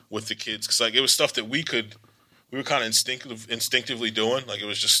and with the kids. Because, like, it was stuff that we were kind of instinctively doing. Like, it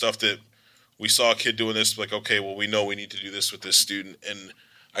was just stuff that we saw a kid doing this, like, okay, well, we know we need to do this with this student. And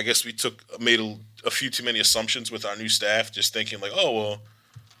I guess we made a few too many assumptions with our new staff, just thinking like, oh, well,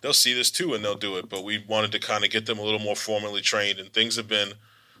 they'll see this too and they'll do it. But we wanted to kind of get them a little more formally trained, and things have been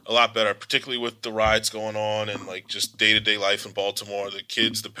a lot better, particularly with the riots going on and, like, just day-to-day life in Baltimore. The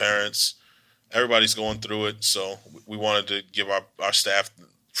kids, the parents, everybody's going through it. So we wanted to give our staff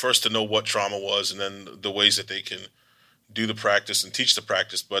first to know what trauma was, and then the ways that they can do the practice and teach the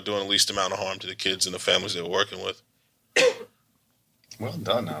practice by doing the least amount of harm to the kids and the families they were working with. Well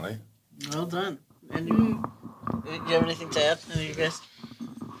done, Ali. Well done. And you have anything to add, any of you guys?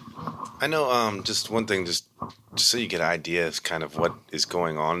 I know just one thing, just so you get an idea of kind of what is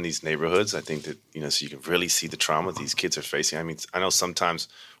going on in these neighborhoods. I think that, so you can really see the trauma these kids are facing. I mean, I know sometimes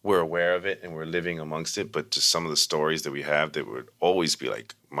we're aware of it and we're living amongst it, but just some of the stories that we have that would always be,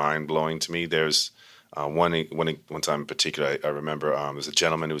 like, mind-blowing to me. There's one time in particular, I remember there was a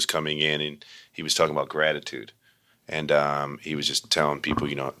gentleman who was coming in, and he was talking about gratitude. And he was just telling people,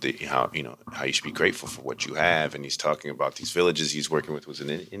 how you should be grateful for what you have. And he's talking about these villages he's working with. Was it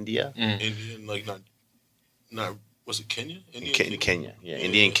in India? Indian, like, not was it Kenya? Kenya, yeah,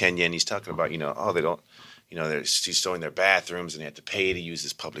 India and Kenya. And he's talking about, they don't, he's showing their bathrooms, and they have to pay to use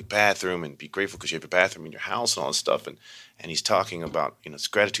this public bathroom, and be grateful because you have a bathroom in your house and all this stuff. And he's talking about, it's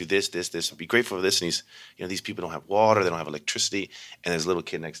gratitude, this, and be grateful for this. And he's, these people don't have water, they don't have electricity. And there's a little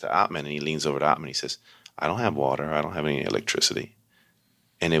kid next to Atman, and he leans over to Atman, and he says, I don't have water. I don't have any electricity.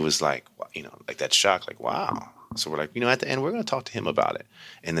 And it was like, like that shock, like, wow. So we're like, at the end, we're going to talk to him about it.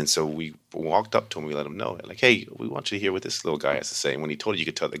 And then so we walked up to him. We let him know, like, hey, we want you to hear what this little guy has to say. And when he told it, you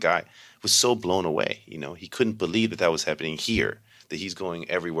could tell the guy was so blown away. He couldn't believe that was happening here, that he's going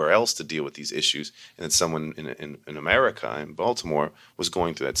everywhere else to deal with these issues, and that someone in America, in Baltimore, was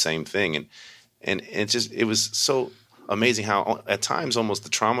going through that same thing. And it was so amazing how at times almost the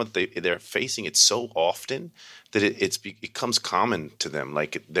trauma they're facing it so often that it becomes common to them.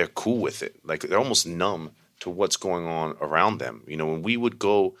 Like they're cool with it. Like they're almost numb to what's going on around them. You know, when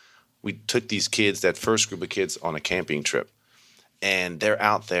we took these kids, that first group of kids, on a camping trip, and they're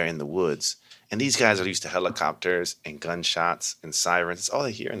out there in the woods. And these guys are used to helicopters and gunshots and sirens. It's all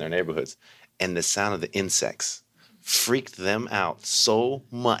they hear in their neighborhoods. And the sound of the insects freaked them out so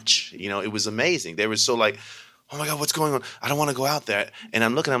much. You know, it was amazing. They were so like, oh my God, what's going on? I don't want to go out there. And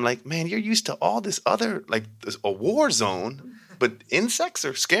I'm looking, I'm like, man, you're used to all this other, like a war zone, but insects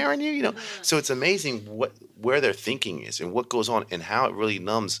are scaring you, you know? So it's amazing where their thinking is and what goes on and how it really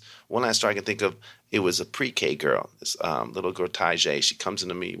numbs. One last story I can think of, it was a pre-K girl, this little girl, Tajay. She comes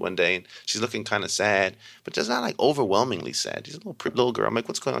into me one day and she's looking kind of sad, but just not like overwhelmingly sad. She's a little girl. I'm like,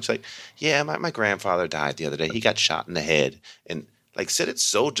 what's going on? She's like, yeah, my grandfather died the other day. He got shot in the head. And like said it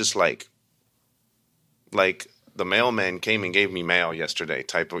so just like the mailman came and gave me mail yesterday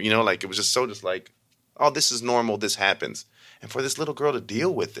type of, you know, like it was just so just like, oh, this is normal. This happens. And for this little girl to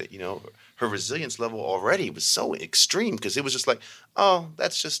deal with it, you know, her resilience level already was so extreme because it was just like, oh,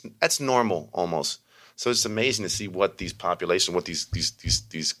 that's normal almost. So it's amazing to see what these populations, what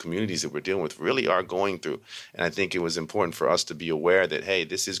these communities that we're dealing with really are going through. And I think it was important for us to be aware that, hey,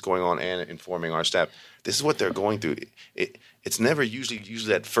 this is going on and informing our staff. This is what they're going through. It's never usually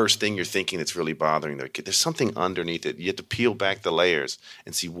that first thing you're thinking that's really bothering their kid. There's something underneath it. You have to peel back the layers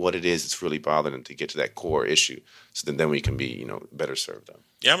and see what it is that's really bothering them to get to that core issue. So then we can be, you know, better served them.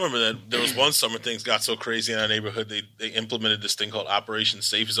 Yeah, I remember that there was one summer things got so crazy in our neighborhood. They implemented this thing called Operation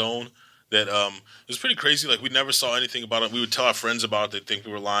Safe Zone. That it was pretty crazy. Like we never saw anything about it. We would tell our friends about it. They'd think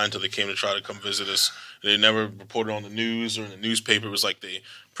we were lying until they came to try to come visit us. They never reported on the news or in the newspaper. It was like they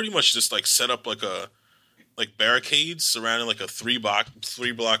pretty much just like set up like barricades surrounding like a three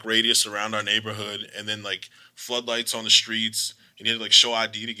block radius around our neighborhood, and then like floodlights on the streets. And you had to like show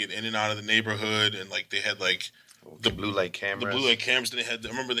ID to get in and out of the neighborhood, and like they had like the blue light cameras. The blue light cameras. Then I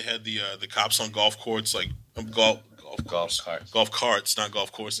remember they had the cops on golf courts, like golf carts, not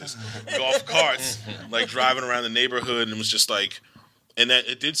golf courses. Golf carts, like driving around the neighborhood, and it was just like, and that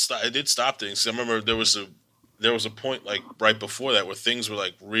it did stop things. I remember there was a point like right before that where things were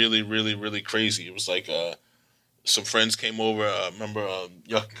like really, really, really crazy. It was like some friends came over. Remember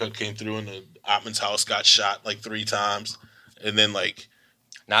Yuck Cut came through, and the Ottman's house got shot like 3 times, and then like,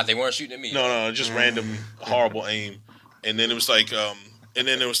 they weren't shooting at me. No, just random horrible aim, and then it was like, and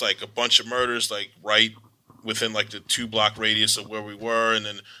then there was like a bunch of murders like right within like the 2-block radius of where we were, and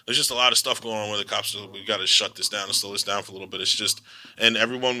then there's just a lot of stuff going on where the cops are, we got to shut this down and slow this down for a little bit. It's just, and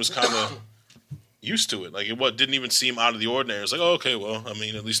everyone was kind of used to it. Like it didn't even seem out of the ordinary. It's like, oh, okay, well, I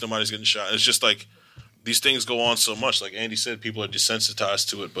mean, at least nobody's getting shot. It's just like these things go on so much. Like Andy said, people are desensitized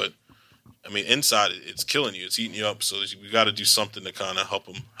to it, but I mean, inside it's killing you. It's eating you up. So we got to do something to kind of help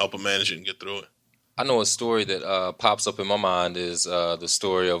them manage it and get through it. I know a story that pops up in my mind is the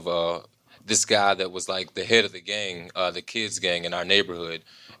story of this guy that was like the head of the gang, the kids gang in our neighborhood.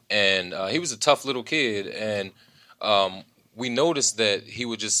 And he was a tough little kid. And we noticed that he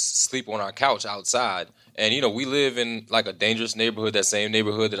would just sleep on our couch outside. And, you know, we live in like a dangerous neighborhood, that same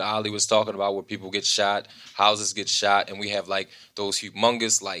neighborhood that Ali was talking about where people get shot, houses get shot. And we have like those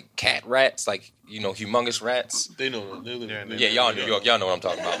humongous like cat rats, like, you know, humongous rats. They know. Yeah, y'all in New York, y'all know what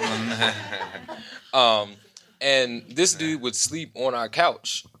I'm talking about. And this dude would sleep on our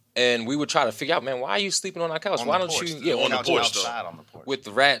couch. And we would try to figure out, man, why are you sleeping on our couch? Why don't you, on the porch, outside on the porch, with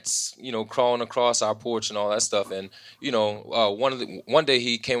the rats, you know, crawling across our porch and all that stuff. And you know, one day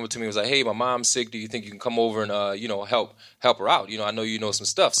he came up to me and was like, "Hey, my mom's sick. Do you think you can come over and you know, help her out? You know, I know you know some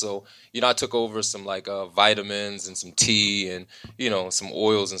stuff." So you know, I took over some like vitamins and some tea and you know, some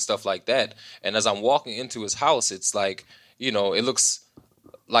oils and stuff like that. And as I'm walking into his house, it's like, you know, it looks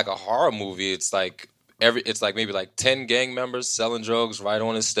like a horror movie. It's like maybe like 10 gang members selling drugs right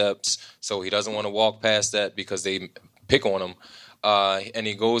on his steps. So he doesn't want to walk past that because they pick on him. And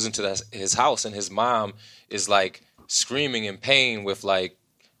he goes into his house, and his mom is like screaming in pain with like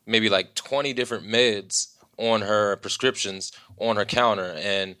maybe like 20 different meds on her prescriptions on her counter.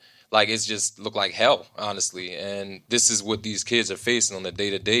 And like it's just looked like hell, honestly. And this is what these kids are facing on the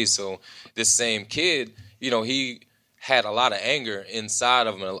day-to-day. So this same kid, you know, he had a lot of anger inside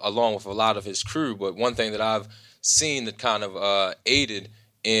of him along with a lot of his crew. But one thing that I've seen that kind of aided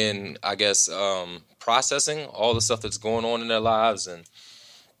in, I guess, processing all the stuff that's going on in their lives and,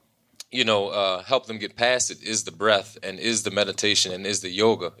 you know, help them get past it is the breath and is the meditation and is the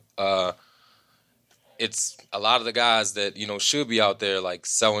yoga. it's a lot of the guys that, should be out there like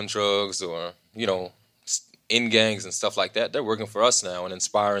selling drugs or, in gangs and stuff like that. They're working for us now and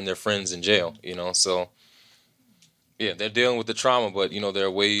inspiring their friends in jail, So, yeah, they're dealing with the trauma, but, there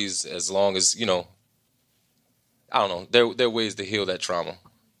are ways, as long as, I don't know, there are ways to heal that trauma.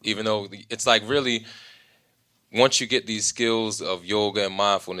 Even though it's like really, once you get these skills of yoga and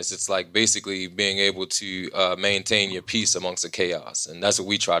mindfulness, it's like basically being able to maintain your peace amongst the chaos. And that's what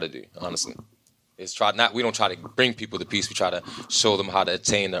we try to do, honestly. We don't try to bring people to peace. We try to show them how to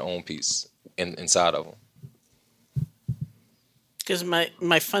attain their own peace inside of them. Because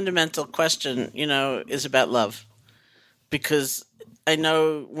my fundamental question, is about love. Because I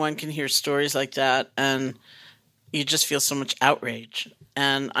know one can hear stories like that and you just feel so much outrage.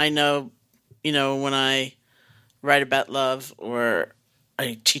 And I know, when I write about love or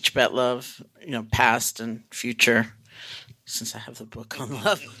I teach about love, past and future, since I have the book on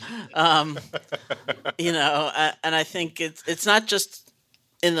love, and I think it's not just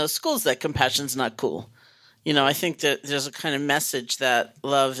in those schools that compassion's not cool. I think that there's a kind of message that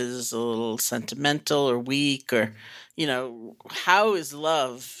love is a little sentimental or weak or, how is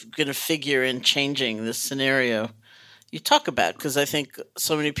love going to figure in changing this scenario you talk about? Because I think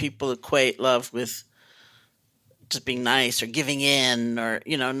so many people equate love with just being nice or giving in or,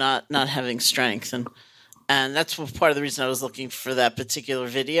 not having strength. And that's part of the reason I was looking for that particular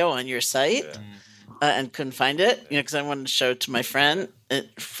video on your site and couldn't find it, because I wanted to show it to my friend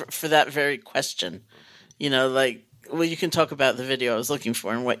for that very question. You can talk about the video I was looking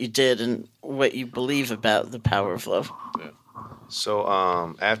for and what you did and what you believe about the power of love. Yeah. So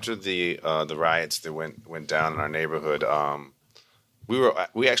after the riots that went down in our neighborhood,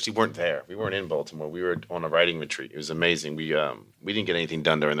 we actually weren't there. We weren't in Baltimore. We were on a writing retreat. It was amazing. We didn't get anything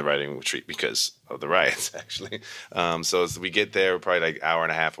done during the writing retreat because of the riots, actually. So as we get there, we're probably like an hour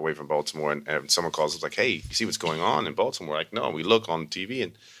and a half away from Baltimore, and someone calls us like, "Hey, you see what's going on in Baltimore?" We're like, no, we look on TV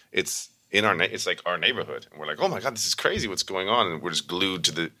and it's it's like our neighborhood, and we're like, "Oh my God, this is crazy! What's going on?" And we're just glued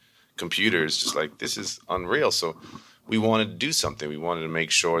to the computers, just like, this is unreal. So we wanted to do something. We wanted to make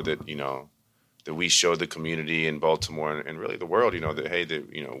sure that that we showed the community in Baltimore and really the world, that, hey,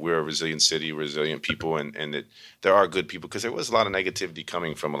 that, we're a resilient city, resilient people, and that there are good people, because there was a lot of negativity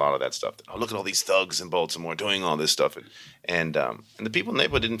coming from a lot of that stuff. Oh, look at all these thugs in Baltimore doing all this stuff. And the people in the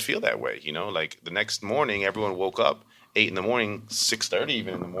neighborhood didn't feel that way, like the next morning, everyone woke up 8 in the morning, 6:30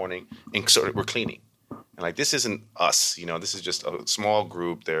 even in the morning, and we're cleaning. And like, this isn't us, this is just a small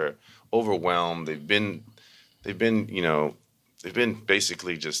group. They're overwhelmed. They've been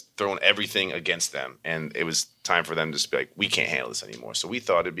basically just throwing everything against them. And it was time for them to be like, we can't handle this anymore. So we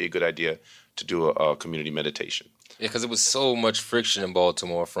thought it'd be a good idea to do a community meditation. Yeah, because it was so much friction in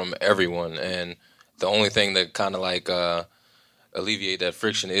Baltimore from everyone. And the only thing that kind of like alleviate that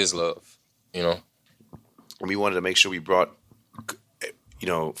friction is love, And we wanted to make sure we brought,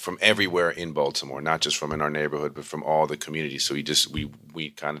 from everywhere in Baltimore, not just from in our neighborhood, but from all the communities. So we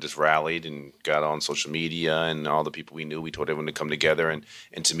kind of just rallied and got on social media, and all the people we knew, we told everyone to come together and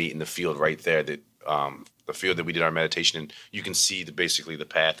to meet in the field right there, that the field that we did our meditation in. You can see basically the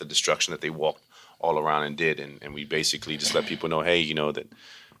path of destruction that they walked all around and did. And we basically just let people know, hey,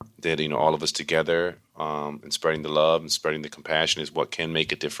 that all of us together and spreading the love and spreading the compassion is what can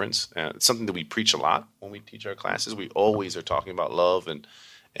make a difference. It's something that we preach a lot when we teach our classes. We always are talking about love and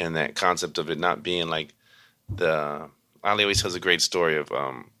that concept of it not being like Ali always tells a great story of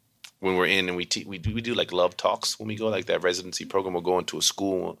when we're in and we do like love talks when we go, like that residency program. We'll go into a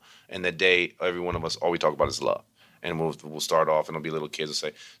school, and that day every one of us, all we talk about is love. And we'll start off, and it'll be little kids will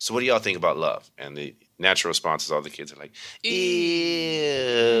say, "So what do y'all think about love?" And the natural response is all the kids are like,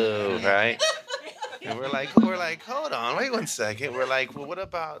 "Ew," right? And we're like, hold on, wait 1 second. We're like, well, what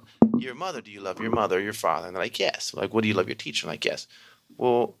about your mother? Do you love your mother or your father? And they're like, yes. We're like, what do you love your teacher? I'm like, yes.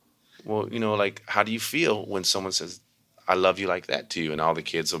 Well, like, how do you feel when someone says, I love you like that to you? And all the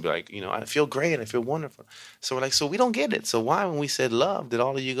kids will be like, I feel great. I feel wonderful. So we're like, so we don't get it. So why, when we said love, did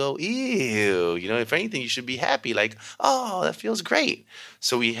all of you go, ew? If anything, you should be happy. Like, oh, that feels great.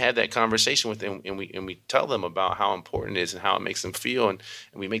 So we had that conversation with them, and we tell them about how important it is and how it makes them feel. And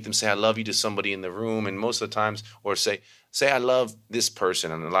we make them say, I love you to somebody in the room. And most of the times, or say, I love this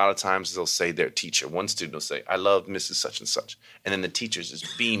person. And a lot of times they'll say their teacher. One student will say, I love Mrs. Such and Such. And then the teacher's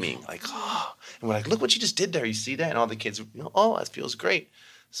just beaming, like, oh. And we're like, look what you just did there. You see that? And all the kids, oh, that feels great.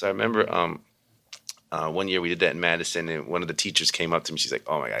 So I remember one year we did that in Madison, and one of the teachers came up to me. She's like,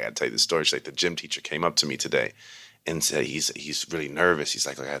 oh, my God, I got to tell you this story. She's like, the gym teacher came up to me today and said he's really nervous. He's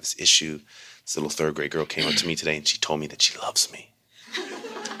like, I have this issue. This little 3rd grade girl came up to me today, and she told me that she loves me.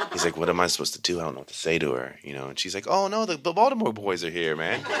 He He's like, what am I supposed to do? I don't know what to say to her, you know. And she's like, oh, no, the Baltimore boys are here,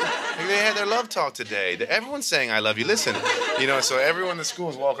 man. Like, they had their love talk today. Everyone's saying I love you. Listen, you know, so everyone in the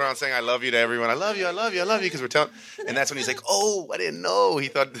school is walking around saying I love you to everyone. I love you, I love you, I love you, because we're telling. And that's when he's like, oh, I didn't know. He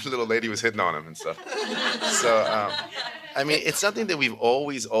thought the little lady was hitting on him and stuff. So, I mean, it's something that we've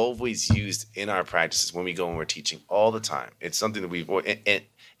always used in our practices when we go and we're teaching all the time. It's something that we've and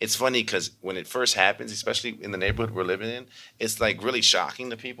it's funny because when it first happens, especially in the neighborhood we're living in, it's like really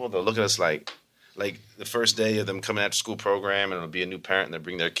shocking to people. They'll look at us like the first day of them coming after school program, and it'll be a new parent, and they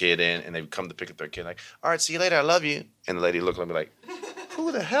bring their kid in, and they come to pick up their kid, like, all right, see you later, I love you. And the lady look at me like,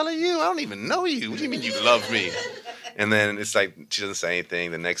 who the hell are you? I don't even know you. What do you mean you love me? And then it's like she doesn't say anything.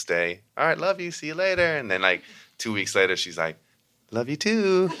 The next day, all right, love you, see you later. And then like 2 weeks later, she's like, love you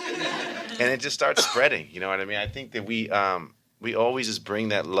too. And it just starts spreading. You know what I mean? I think that we always just bring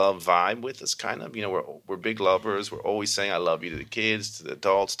that love vibe with us, kind of. You know, we're big lovers. We're always saying I love you to the kids, to the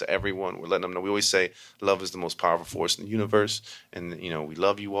adults, to everyone. We're letting them know. We always say love is the most powerful force in the universe. And, you know, we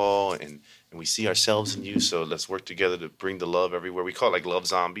love you all, and we see ourselves in you. So let's work together to bring the love everywhere. We call it like love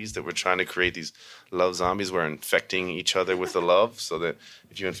zombies, that we're trying to create these love zombies. We're infecting each other with the love, so that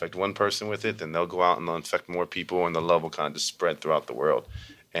if you infect one person with it, then they'll go out and they'll infect more people, and the love will kind of just spread throughout the world.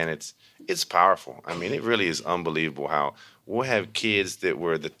 And it's powerful. I mean, it really is unbelievable how we'll have kids that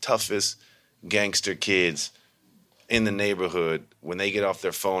were the toughest gangster kids in the neighborhood when they get off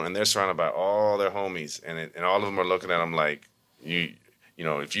their phone and they're surrounded by all their homies, and all of them are looking at them like, you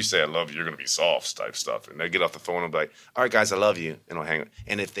know, if you say I love you, you're going to be soft type stuff. And they get off the phone and be like, all right, guys, I love you. And he'll hang up.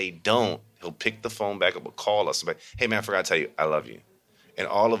 And if they don't, he'll pick the phone back up or call us and be like, hey, man, I forgot to tell you, I love you. And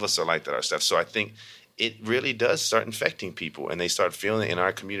all of us are like that, our stuff. So I think it really does start infecting people, and they start feeling it in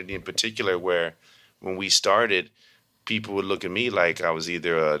our community in particular, where when we started, people would look at me like I was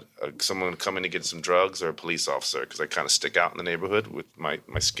either someone coming to get some drugs or a police officer, because I kind of stick out in the neighborhood with my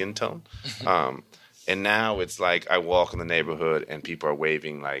skin tone. And now it's like I walk in the neighborhood and people are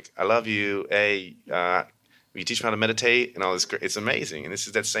waving like, I love you. Hey, will you teach me how to meditate? And all this. It's amazing. And this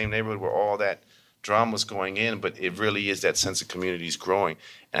is that same neighborhood where all that drama's going in, but it really is that sense of community is growing.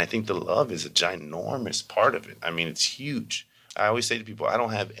 And I think the love is a ginormous part of it. I mean, it's huge. I always say to people, I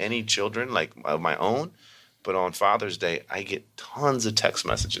don't have any children like of my own, but on Father's Day, I get tons of text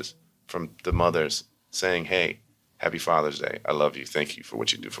messages from the mothers saying, hey, happy Father's Day. I love you. Thank you for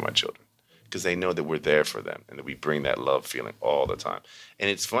what you do for my children. Because they know that we're there for them and that we bring that love feeling all the time. And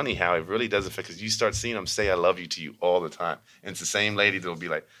it's funny how it really does affect, because you start seeing them say I love you to you all the time. And it's the same lady that will be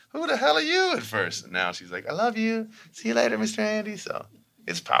like, who the hell are you at first? And now she's like, I love you. See you later, Mr. Andy. So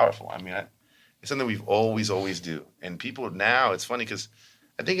it's powerful. I mean, it's something we've always do. And people now, it's funny because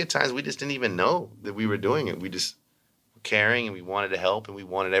I think at times we just didn't even know that we were doing it. We just were caring, and we wanted to help, and we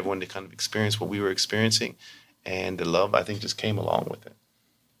wanted everyone to kind of experience what we were experiencing. And the love, I think, just came along with it.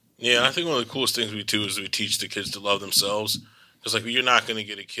 Yeah, and I think one of the coolest things we do is we teach the kids to love themselves. Because, like, you're not going to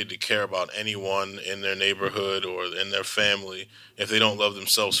get a kid to care about anyone in their neighborhood or in their family if they don't love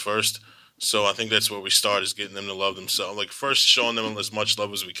themselves first. So I think that's where we start, is getting them to love themselves. Like, first showing them as much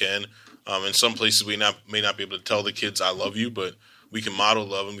love as we can. In some places we may not be able to tell the kids I love you, but we can model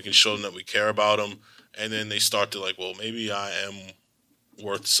love, and we can show them that we care about them. And then they start to like, well, maybe I am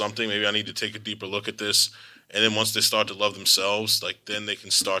worth something. Maybe I need to take a deeper look at this. And then once they start to love themselves, like, then they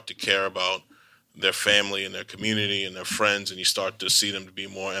can start to care about their family and their community and their friends, and you start to see them to be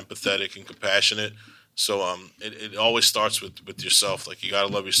more empathetic and compassionate. So it always starts with yourself. Like, you got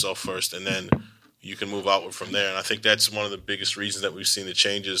to love yourself first, and then you can move outward from there. And I think that's one of the biggest reasons that we've seen the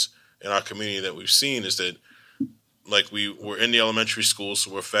changes in our community that we've seen, is that, like, we're in the elementary school,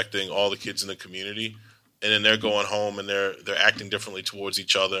 so we're affecting all the kids in the community, and then they're going home and they're acting differently towards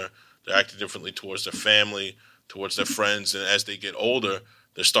each other. They're acting differently towards their family, towards their friends, and as they get older,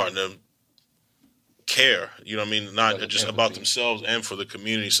 they're starting to care, you know what I mean? Not just about themselves and for the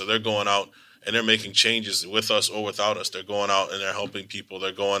community. So they're going out and they're making changes with us or without us. They're going out and they're helping people.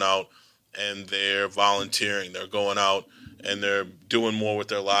 They're going out and they're volunteering. They're going out and they're doing more with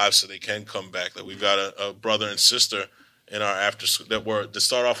their lives so they can come back. Like, we've got a brother and sister in our that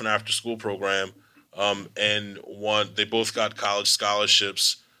start off an after school program, and they both got college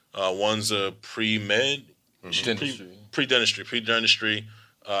scholarships. One's a pre-med, pre-dentistry.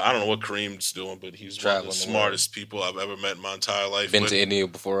 I don't know what Kareem's doing, but he's one of the smartest people I've ever met in my entire life. Been to India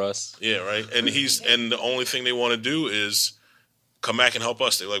before us. Yeah, right. And and the only thing they want to do is come back and help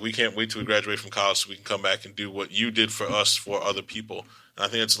us. They're like, we can't wait till we graduate from college so we can come back and do what you did for us for other people. And I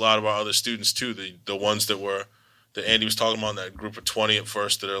think that's a lot of our other students too. The ones that Andy was talking about, in that group of 20 at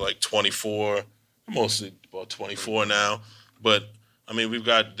first that are like 24, mostly about 24 now. But I mean,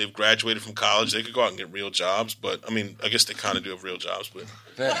 they've graduated from college. They could go out and get real jobs, but I mean, I guess they kind of do have real jobs, but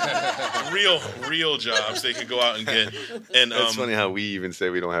real jobs they could go out and get. And it's funny how we even say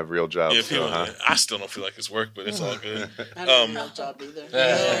we don't have real jobs. Yeah, people, I still don't feel like it's work, but it's all good. I don't have a real job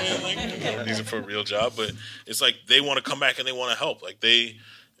either. These are for a real job, but it's like they want to come back and they want to help. Like they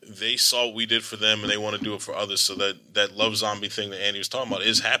saw what we did for them and they want to do it for others. So that love zombie thing that Andy was talking about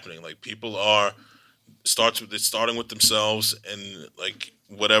is happening. Like people are starting with themselves and like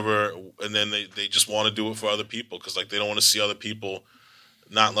whatever, and then they just want to do it for other people because like they don't want to see other people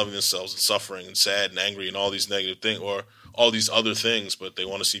not loving themselves and suffering and sad and angry and all these negative things or all these other things, but they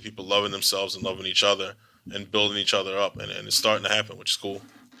want to see people loving themselves and loving each other and building each other up, and it's starting to happen, which is cool.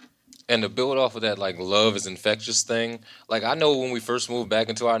 And to build off of that, like, love is infectious thing, like, I know when we first moved back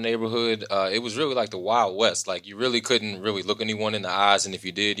into our neighborhood, it was really like the Wild West. Like, you really couldn't really look anyone in the eyes, and if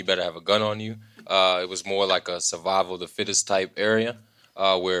you did, you better have a gun on you. It was more like a survival of the fittest type area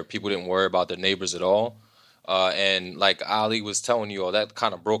where people didn't worry about their neighbors at all. And like Ali was telling you all, that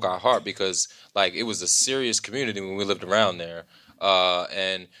kind of broke our heart because, like, it was a serious community when we lived around there.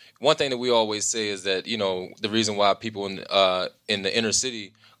 And one thing that we always say is that, you know, the reason why people in the inner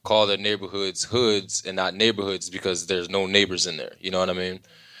city call their neighborhoods hoods and not neighborhoods because there's no neighbors in there. You know what I mean?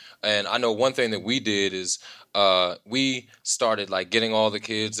 And I know one thing that we did is we started like getting all the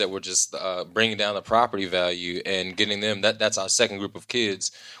kids that were just bringing down the property value and getting them. That's our second group of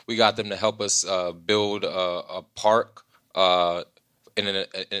kids. We got them to help us build a park. In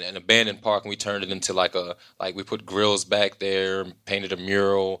an abandoned park, and we turned it into like we put grills back there, painted a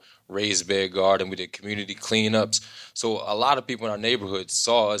mural, raised bed garden. We did community cleanups. So a lot of people in our neighborhood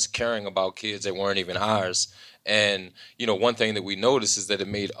saw us caring about kids that weren't even ours. And, you know, one thing that we noticed is that it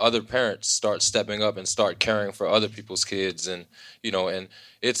made other parents start stepping up and start caring for other people's kids. And, you know, and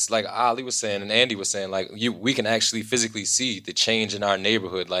it's like Ali was saying and Andy was saying, like, we can actually physically see the change in our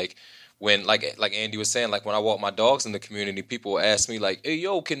neighborhood. Like, when, like Andy was saying, like when I walk my dogs in the community, people ask me like, hey,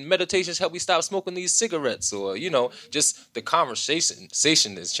 yo, can meditations help me stop smoking these cigarettes? Or, you know, just the conversation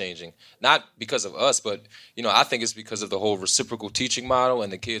is changing. Not because of us, but, you know, I think it's because of the whole reciprocal teaching model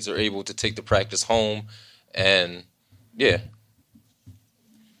and the kids are able to take the practice home and, yeah,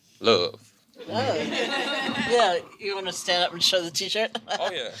 love. Yeah, you want to stand up and show the T-shirt?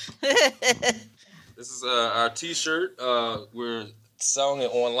 Oh, yeah. This is our T-shirt. We're selling it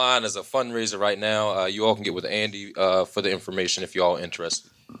online as a fundraiser right now. You all can get with Andy for the information if you all are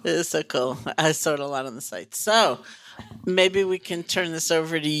interested. It is so cool. I saw it a lot on the site. So maybe we can turn this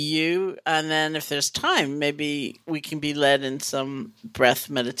over to you, and then if there's time, maybe we can be led in some breath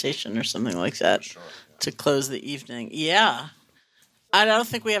meditation or something like that to close the evening. Yeah. I don't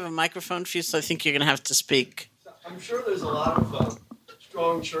think we have a microphone for you, so I think you're going to have to speak. I'm sure there's a lot of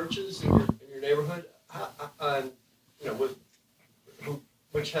strong churches in your neighborhood, you know,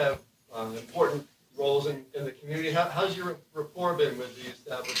 which have important roles in the community. How's your rapport been with the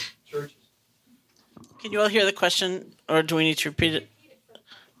established churches? Can you all hear the question, or do we need to repeat it?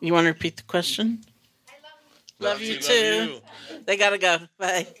 You want to repeat the question? Love you too. They got to go.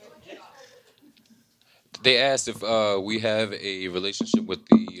 Bye. They asked if we have a relationship with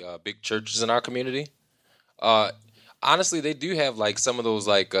the big churches in our community. Honestly, they do have like some of those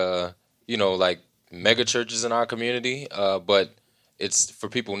like, you know, like mega churches in our community, but it's for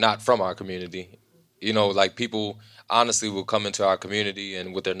people not from our community. You know, like people honestly will come into our community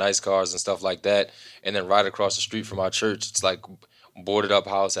and with their nice cars and stuff like that, and then right across the street from our church, it's like boarded up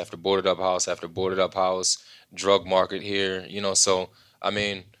house after boarded up house after boarded up house, drug market here, you know. So, I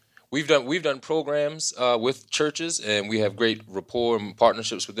mean, we've done programs with churches, and we have great rapport and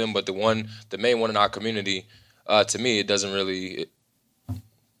partnerships with them, but the main one in our community, to me, it doesn't really...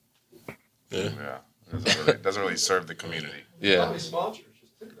 It doesn't really serve the community. Yeah. Probably small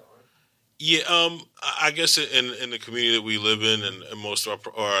churches too, though, right? Yeah, I guess in the community that we live in, and most of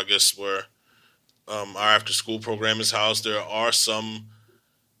our, or I guess where our after school program is housed, there are some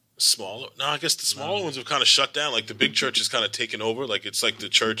smaller. No, I guess the smaller ones have kind of shut down. Like the big church is kind of taken over. Like it's like the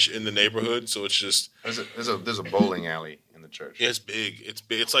church in the neighborhood, so it's just there's a bowling alley in the church. Yeah, it's big. It's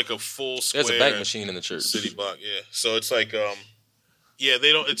big. It's like a full square. There's a bank machine in the church. City block. Yeah, so it's like yeah,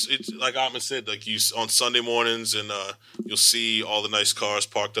 they don't. It's like Ahmed said. Like you on Sunday mornings, and you'll see all the nice cars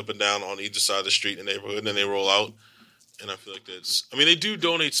parked up and down on either side of the street in the neighborhood, and then they roll out. And I feel like that's. I mean, they do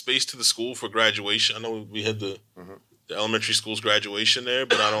donate space to the school for graduation. I know we had the elementary school's graduation there,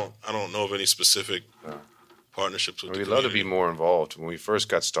 but I don't know of any specific partnerships with. We'd love to be more involved. When we first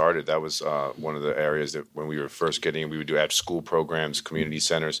got started, that was one of the areas that when we were first getting, we would do after school programs, community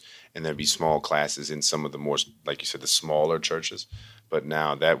centers, and there'd be small classes in some of the more, like you said, the smaller churches. But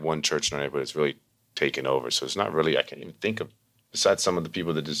now that one church in our neighborhood has really taken over. So it's not really, I can't even think of besides some of the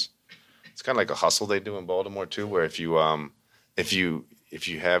people that just, it's kind of like a hustle they do in Baltimore too, where if you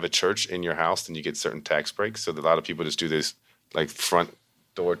have a church in your house, then you get certain tax breaks. So a lot of people just do this like front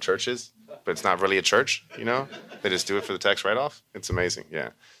door churches, but it's not really a church, you know? They just do it for the tax write-off. It's amazing, yeah.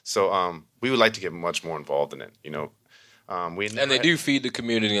 So we would like to get much more involved in it, you know? And they do feed the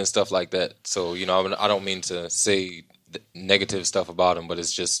community and stuff like that. So, you know, I don't mean to say negative stuff about them, but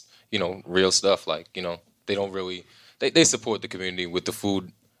it's just, you know, real stuff. Like, you know, they don't really, they support the community with the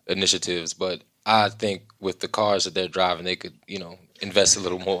food initiatives, but I think with the cars that they're driving, they could, you know, invest a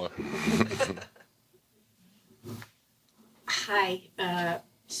little more. Hi.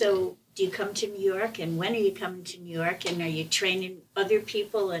 So do you come to New York, and when are you coming to New York, and are you training other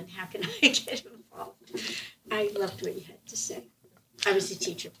people, and how can I get involved? I loved what you had to say. I was a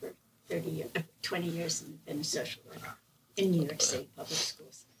teacher for 20 years and been a social worker in New York City public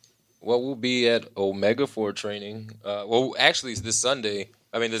schools. Well, we'll be at Omega for training. Well, actually, this Sunday,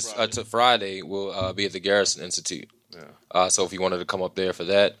 to Friday, we'll be at the Garrison Institute. Yeah. So if you wanted to come up there for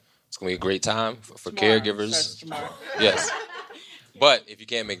that, it's going to be a great time for caregivers. Tomorrow. Yes. But if you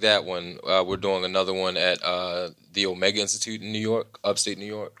can't make that one, we're doing another one at the Omega Institute in New York, upstate New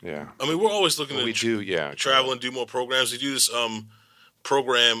York. Yeah. I mean, we're always looking to travel and do more programs. We do this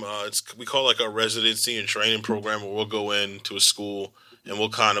program, we call it like our residency and training program, where we'll go into a school and we'll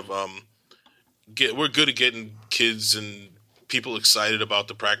kind of we're good at getting kids and people excited about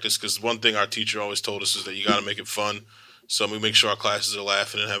the practice, because one thing our teacher always told us is that you got to make it fun. So we make sure our classes are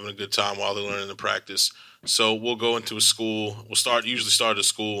laughing and having a good time while they're learning the practice. So we'll go into a school. We'll usually start at a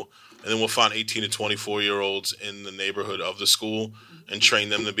school, and then we'll find 18 to 24-year-olds in the neighborhood of the school and train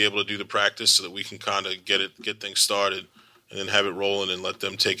them to be able to do the practice, so that we can kind of get things started and then have it rolling and let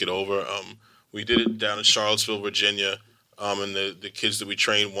them take it over. We did it down in Charlottesville, Virginia, and the kids that we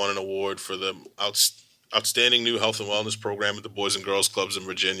trained won an award for the outstanding new health and wellness program at the Boys and Girls Clubs in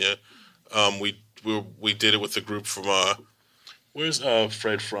Virginia. We did it with a group from where's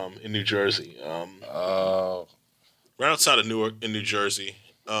Fred from in New Jersey? Right outside of Newark in New Jersey.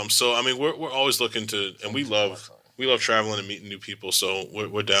 So I mean, we're always looking to, and we love traveling and meeting new people. So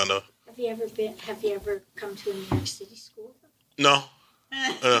we're down to. Have you ever come to a New York City school? No.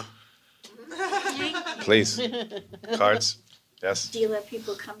 Please. Cards. Yes. Do you let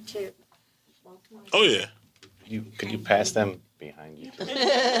people come to Baltimore? Oh yeah. Could you pass them behind you?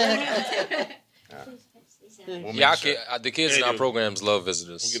 The kids in our programs love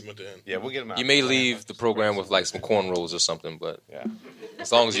visitors. We'll get them at the end. Yeah, we'll get them out. You may leave the program with like some cornrows or something, but yeah,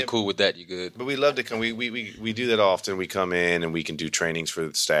 as long as you're cool with that, you're good. But we love to come. We do that often. We come in and we can do trainings for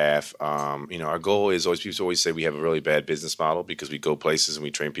the staff. You know, our goal is always, people always say we have a really bad business model because we go places and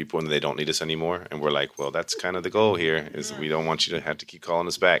we train people and they don't need us anymore. And we're like, well, that's kind of the goal here, is we don't want you to have to keep calling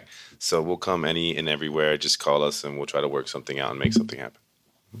us back. So we'll come any and everywhere. Just call us and we'll try to work something out and make something happen.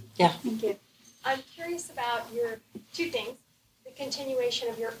 Yeah. Thank you. I'm curious about your two things: the continuation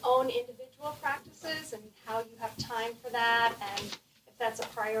of your own individual practices and how you have time for that, and if that's a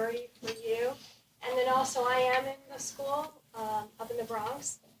priority for you. And then also, I am in the school up in the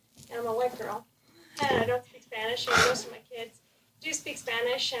Bronx, and I'm a white girl, and I don't speak Spanish, and most of my kids do speak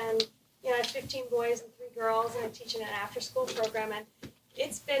Spanish, and I have 15 boys and 3 girls, and I teach in an after-school program, and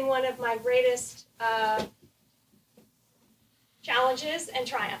it's been one of my greatest challenges and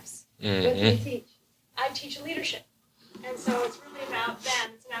triumphs. Mm-hmm. What do you teach? I teach leadership. And so it's really about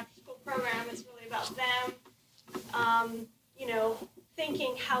them. It's an after-school program. It's really about them,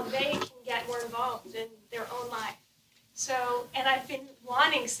 thinking how they can get more involved in their own life. So, and I've been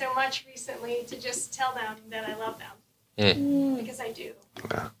wanting so much recently to just tell them that I love them. Because I do.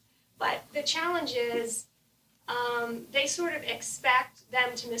 Yeah. But the challenge is they sort of expect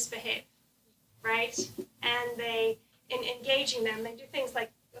them to misbehave, right? And in engaging them, they do things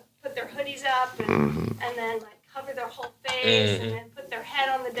like put their hoodies up and then like cover their whole face and then put their head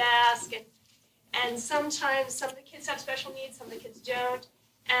on the desk, and sometimes some of the kids have special needs, some of the kids don't,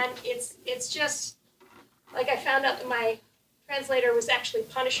 and it's just like I found out that my translator was actually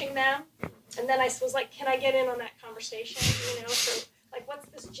punishing them, and then I was like, can I get in on that conversation? So like, what's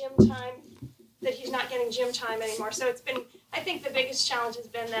this gym time that he's not getting gym time anymore? So it's been, I think the biggest challenge has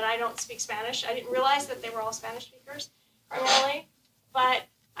been that I don't speak Spanish. I didn't realize that they were all Spanish speakers primarily, but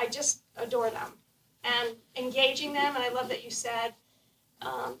I just adore them and engaging them. And I love that you said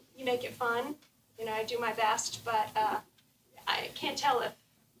you make it fun. I do my best, but I can't tell if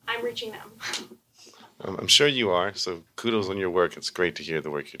I'm reaching them. I'm sure you are. So kudos on your work. It's great to hear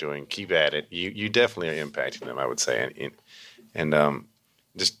the work you're doing. Keep at it. You definitely are impacting them, I would say. And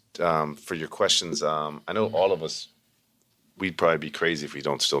just for your questions, I know all of us, we'd probably be crazy if we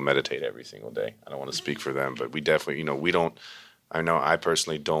don't still meditate every single day. I don't want to speak for them, but we definitely, we don't. I know I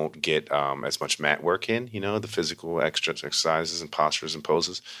personally don't get as much mat work in, the physical exercises and postures and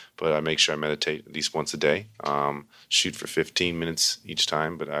poses, but I make sure I meditate at least once a day. Shoot for 15 minutes each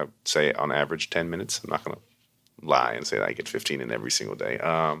time, but I would say on average 10 minutes. I'm not going to lie and say that I get 15 in every single day.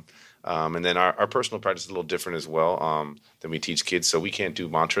 And then our personal practice is a little different as well than we teach kids. So we can't do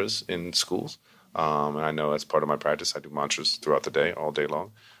mantras in schools. And I know that's part of my practice. I do mantras throughout the day, all day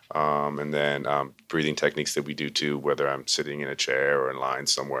long. And then breathing techniques that we do too, whether I'm sitting in a chair or in line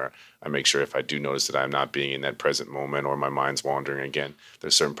somewhere, I make sure if I do notice that I'm not being in that present moment or my mind's wandering again,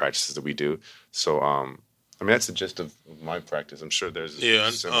 there's certain practices that we do. So, that's the gist of my practice. I'm sure there's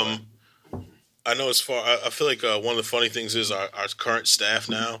similar. I know I feel like one of the funny things is our current staff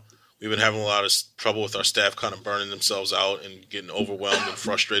now, we've been having a lot of trouble with our staff kind of burning themselves out and getting overwhelmed and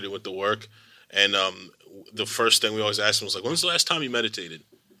frustrated with the work. And the first thing we always ask them was like, when was the last time you meditated?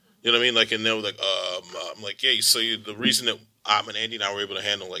 You know what I mean? Like, and they were like, I'm like, yeah, so the reason that Andy and I were able to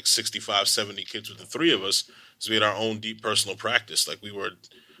handle like 65, 70 kids with the three of us is we had our own deep personal practice. Like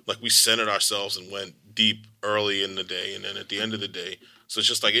we centered ourselves and went deep early in the day and then at the end of the day. So it's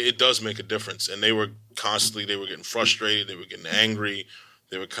just like, it does make a difference. And they were getting frustrated. They were getting angry.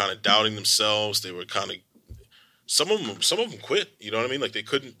 They were kind of doubting themselves. They were kind of, some of them quit. You know what I mean? Like they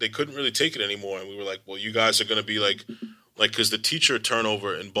couldn't really take it anymore. And we were like, well, you guys are going to be like, because the teacher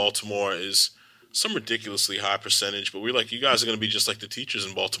turnover in Baltimore is some ridiculously high percentage, but we're like, you guys are going to be just like the teachers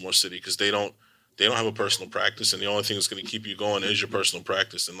in Baltimore City because they don't have a personal practice, and the only thing that's going to keep you going is your personal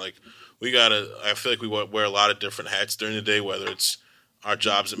practice. And like I feel like we wear a lot of different hats during the day, whether it's our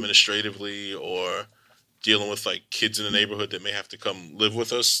jobs administratively or dealing with like kids in the neighborhood that may have to come live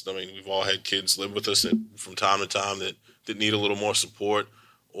with us. I mean, we've all had kids live with us from time to time that need a little more support,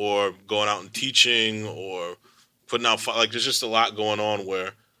 or going out and teaching, or putting out, like, there's just a lot going on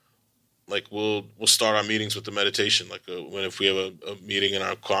where, like, we'll start our meetings with the meditation. Like, if we have a meeting in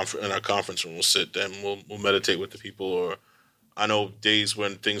our conference room, we'll sit and we'll meditate with the people. Or I know days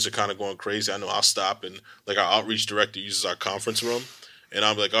when things are kind of going crazy, I know I'll stop and, like, our outreach director uses our conference room, and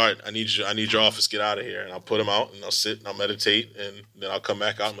I'm like, all right, I need your office, get out of here, and I'll put them out and I'll sit and I'll meditate, and then I'll come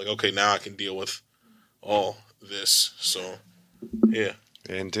back out. I'm like, okay, now I can deal with all this. So, yeah.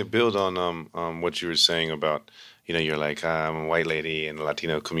 And to build on what you were saying about, you're like, I'm a white lady in the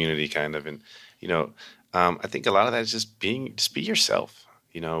Latino community kind of. And, I think a lot of that is just be yourself.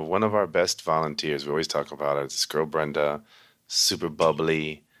 One of our best volunteers, we always talk about it, is this girl, Brenda, super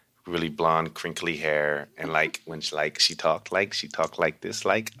bubbly, really blonde, crinkly hair. And like, when she talked like this,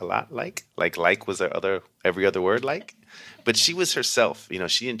 like a lot, like was every other word, like. But she was herself.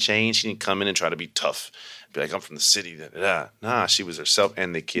 She didn't change. She didn't come in and try to be tough. Be like, I'm from the city. Nah, she was herself,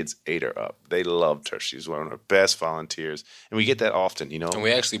 and the kids ate her up. They loved her. She was one of our best volunteers, and we get that often, And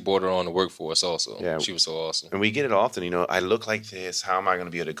we actually brought her on the workforce also. Yeah, she was so awesome. And we get it often, I look like this. How am I going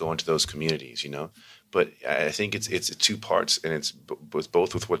to be able to go into those communities, But I think it's two parts, and it's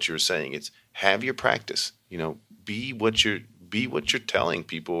both with what you were saying. It's have your practice, be what you're telling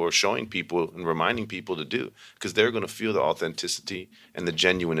people or showing people and reminding people to do, because they're going to feel the authenticity and the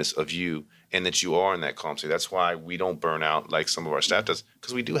genuineness of you, and that you are in that calm state. That's why we don't burn out like some of our staff does,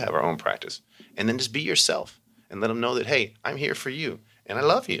 because we do have our own practice. And then just be yourself and let them know that, hey, I'm here for you and I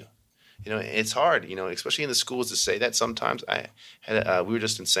love you. It's hard, especially in the schools, to say that sometimes. We were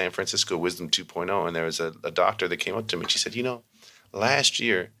just in San Francisco, Wisdom 2.0, and there was a doctor that came up to me and she said, last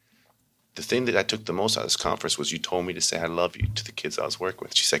year, the thing that I took the most out of this conference was you told me to say I love you to the kids I was working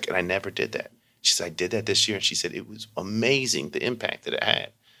with. She's like, and I never did that. She said, I did that this year. And she said, it was amazing, the impact that it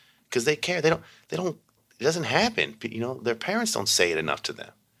had. Because they care. They don't, it doesn't happen. Their parents don't say it enough to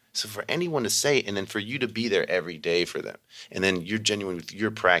them. So for anyone to say it, and then for you to be there every day for them, and then you're genuine with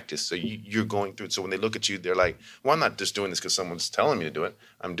your practice, so you're going through it. So when they look at you, they're like, well, I'm not just doing this because someone's telling me to do it.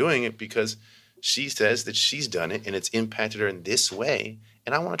 I'm doing it because she says that she's done it, and it's impacted her in this way.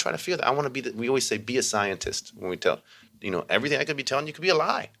 And I want to try to feel that. I want to be we always say, be a scientist when we tell, everything I could be telling you could be a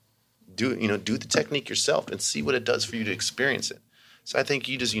lie. Do the technique yourself and see what it does for you to experience it. So I think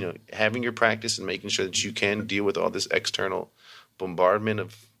you just, having your practice and making sure that you can deal with all this external bombardment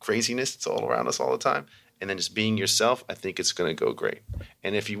of craziness that's all around us all the time, and then just being yourself, I think it's going to go great.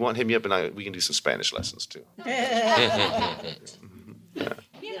 And if you want, hit me up and we can do some Spanish lessons too. Yeah.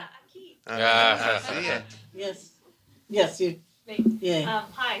 Yes, you. Yeah.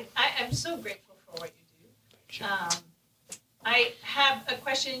 Hi, I'm so grateful for what you do. I have a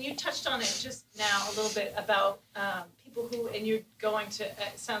question. You touched on it just now a little bit about people who, and you're going to,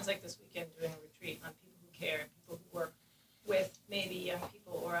 it sounds like this weekend, doing a retreat on people who care, and people who work with maybe young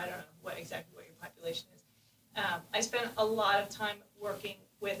people, or I don't know exactly what your population is. I spent a lot of time working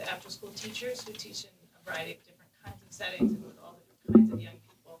with after-school teachers who teach in a variety of different kinds of settings and with all the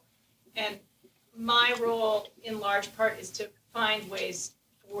And my role, in large part, is to find ways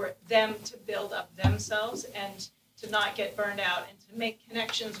for them to build up themselves and to not get burned out and to make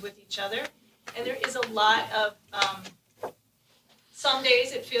connections with each other. And there is a lot of, some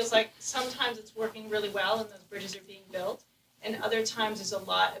days it feels like sometimes it's working really well and those bridges are being built. And other times there's a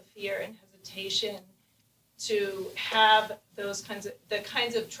lot of fear and hesitation to have those kinds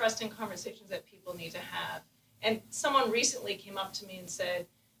of trusting conversations that people need to have. And someone recently came up to me and said,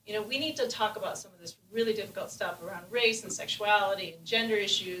 you know, we need to talk about some of this really difficult stuff around race and sexuality and gender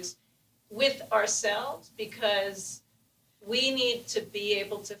issues with ourselves, because we need to be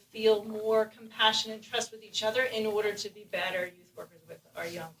able to feel more compassion and trust with each other in order to be better youth workers with our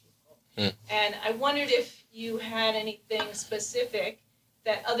young people. And I wondered if you had anything specific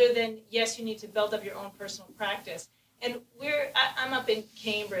that, other than, yes, you need to build up your own personal practice. And I'm up in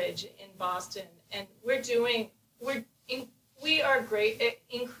Cambridge in Boston, and we are great at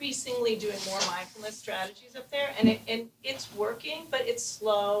increasingly doing more mindfulness strategies up there, and it's working, but it's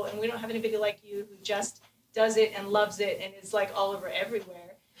slow, and we don't have anybody like you who just does it and loves it and is like all over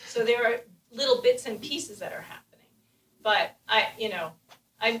everywhere. So there are little bits and pieces that are happening. But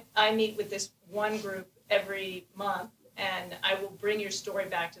I meet with this one group every month, and I will bring your story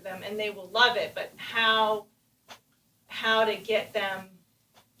back to them, and they will love it. But how to get them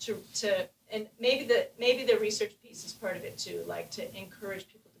to and maybe the research piece is part of it too, like to encourage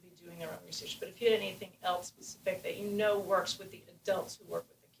people to be doing their own research. But if you had anything else specific that you know works with the adults who work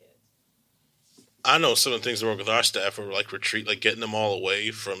with the kids. I know some of the things that work with our staff are like retreat, like getting them all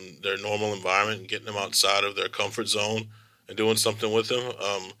away from their normal environment and getting them outside of their comfort zone and doing something with them.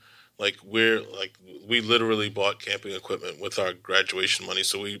 We literally bought camping equipment with our graduation money,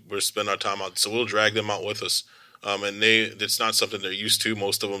 so we're spending our time out. So we'll drag them out with us. And it's not something they're used to.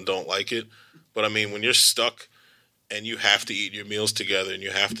 Most of them don't like it. But I mean, when you're stuck and you have to eat your meals together and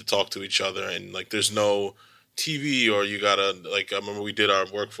you have to talk to each other, and like there's no TV, or you gotta, like, I remember we did our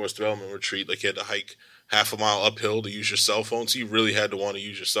workforce development retreat, like you had to hike half a mile uphill to use your cell phone. So you really had to want to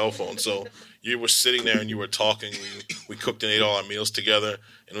use your cell phone. So you were sitting there and you were talking. We cooked and ate all our meals together,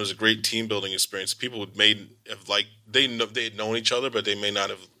 and it was a great team building experience. People they had known each other, but they may not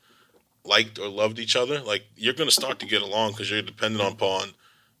have liked or loved each other. Like, you're going to start to get along because you're dependent upon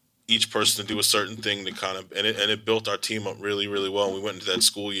each person to do a certain thing to kind of, and it built our team up really, really well. And we went into that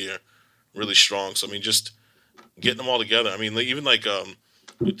school year really strong. So, I mean, just getting them all together. I mean, even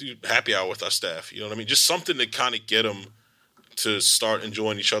we do happy hour with our staff, you know what I mean? Just something to kind of get them to start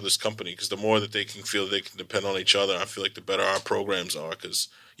enjoying each other's company, because the more that they can feel they can depend on each other, I feel like the better our programs are, because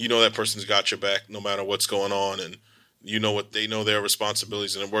you know that person's got your back no matter what's going on, and you know what they know their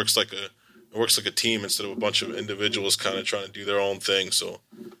responsibilities, and it works like a team instead of a bunch of individuals kind of trying to do their own thing. So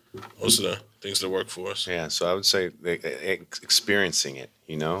those are the things that work for us. Yeah, so I would say experiencing it,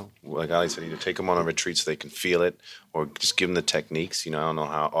 you know, like Ali said, either take them on a retreat so they can feel it, or just give them the techniques. You know, I don't know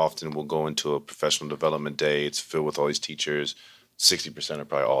how often we'll go into a professional development day. It's filled with all these teachers. 60% are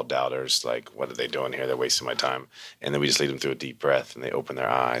probably all doubters. Like, what are they doing here? They're wasting my time. And then we just lead them through a deep breath, and they open their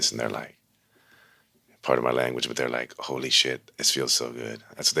eyes, and they're like, part of my language, but they're like, holy shit, this feels so good.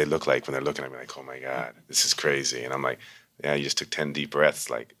 That's what they look like when they're looking at me, like, oh my God, this is crazy. And I'm like, yeah, you just took 10 deep breaths.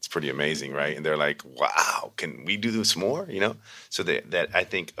 Like, it's pretty amazing, right? And they're like, wow, can we do this more? You know? So that I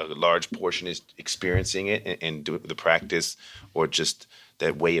think a large portion is experiencing it and do the practice, or just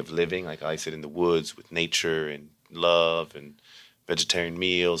that way of living, like I said, in the woods with nature and love and vegetarian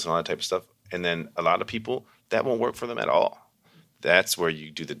meals and all that type of stuff. And then a lot of people, that won't work for them at all. That's where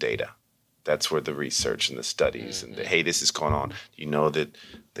you do the data. That's where the research and the studies and hey, this is going on. You know that,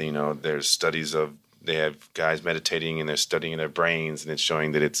 you know, there's studies of, they have guys meditating and they're studying their brains, and it's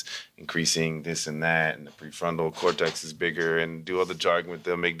showing that it's increasing this and that, and the prefrontal cortex is bigger, and do all the jargon with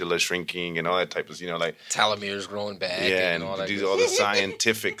the amygdala shrinking and all that type of, you know, like telomeres growing back. Yeah, and all that do all the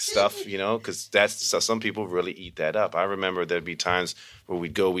scientific stuff, you know, because some people really eat that up. I remember there'd be times where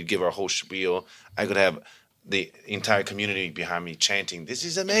we'd give our whole spiel. I could have the entire community behind me chanting, "This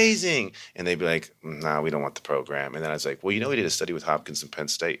is amazing," and they'd be like, "Nah, we don't want the program." And then I was like, "Well, you know, we did a study with Hopkins and Penn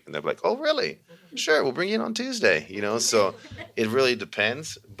State," and they'd be like, "Oh, really? Sure, we'll bring you in on Tuesday." You know, so it really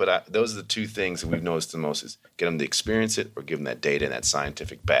depends. But those are the two things that we've noticed the most: is get them to experience it, or give them that data and that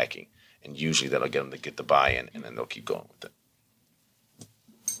scientific backing, and usually that'll get them to get the buy-in, and then they'll keep going with it.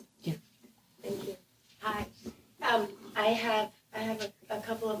 Yeah. Thank you. Hi, I have a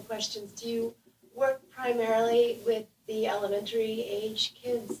couple of questions. Do you work primarily with the elementary age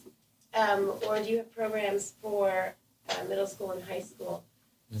kids, or do you have programs for middle school and high school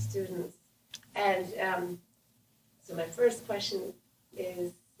students? And so my first question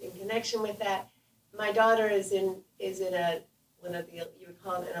is in connection with that. My daughter is in a one of the, you would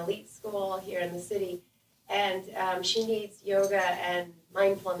call it an elite school here in the city. And she needs yoga and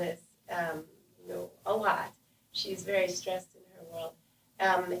mindfulness, a lot. She's very stressed in her world.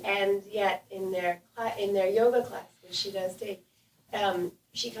 And yet in their yoga class, which she does take,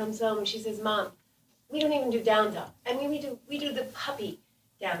 she comes home and she says, Mom, we don't even do down dog. I mean, we do the puppy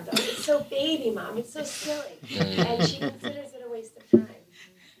down dog. It's so baby, Mom. It's so silly. And she considers it a waste of time,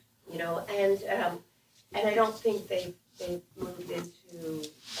 and I don't think they've moved into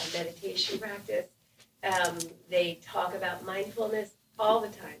a meditation practice. They talk about mindfulness all the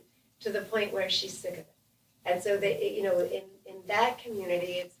time to the point where she's sick of it. And so they, in that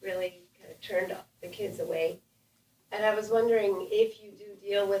community, it's really kind of turned the kids away. And I was wondering if you do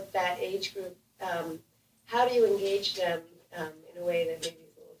deal with that age group, how do you engage them in a way that maybe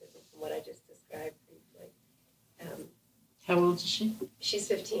is a little different from what I just described briefly? How old is she? She's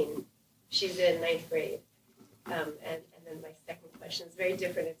 15. She's in 9th grade. And then my second question is very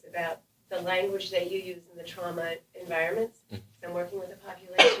different. It's about the language that you use in the trauma environments. I'm working with a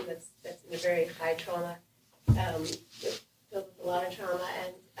population that's in a very high trauma, filled with a lot of trauma.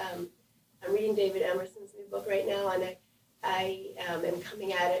 And I'm reading David Emerson's new book right now, and I am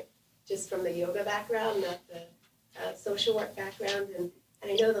coming at it just from the yoga background, not the social work background. And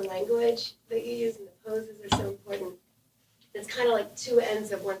I know the language that you use and the poses are so important. It's kind of like two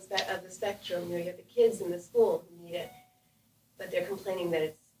ends of of the spectrum. You have the kids in the school who need it, but they're complaining that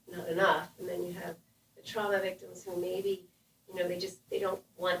it's not enough. And then you have the trauma victims who maybe, they don't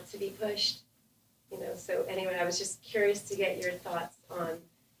want to be pushed. So anyway, I was just curious to get your thoughts on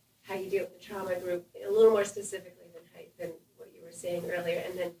how you deal with the trauma group, a little more specifically than what you were saying earlier,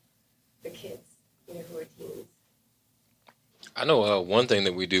 and then the kids, who are teens. I know one thing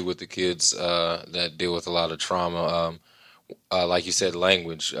that we do with the kids that deal with a lot of trauma, like you said,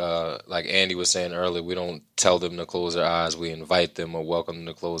 language. Like Andy was saying earlier, we don't tell them to close their eyes. We invite them or welcome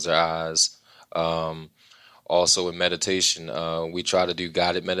them to close their eyes. Also in meditation, we try to do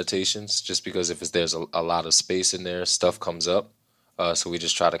guided meditations just because if there's a lot of space in there, stuff comes up. So we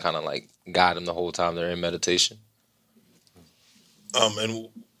just try to kind of like guide them the whole time they're in meditation. And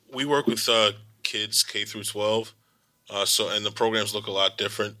we work with kids K through 12. And the programs look a lot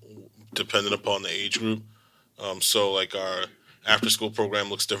different depending upon the age group. So like our after school program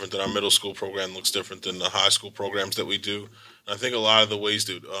looks different than our middle school program, looks different than the high school programs that we do. And I think a lot of the ways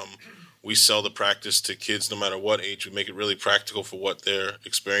that we sell the practice to kids, no matter what age, we make it really practical for what their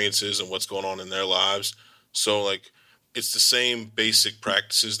experience is and what's going on in their lives. So like it's the same basic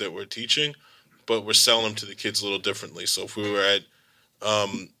practices that we're teaching, but we're selling them to the kids a little differently. So if we were at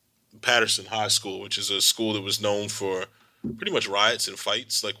Patterson High School, which is a school that was known for pretty much riots and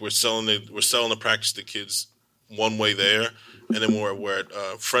fights, like we're selling the practice to kids one way there, and then we're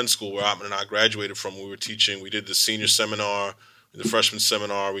at Friend School where Atman and I graduated from. We were teaching. We did the senior seminar, the freshman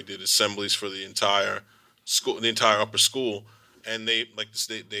seminar. We did assemblies for the entire school, the entire upper school, and they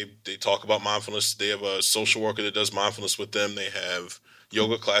talk about mindfulness. They have a social worker that does mindfulness with them. They have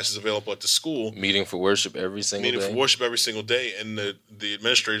yoga classes available at the school. Meeting for worship every single day. And the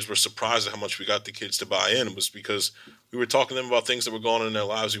administrators were surprised at how much we got the kids to buy in. It was because we were talking to them about things that were going on in their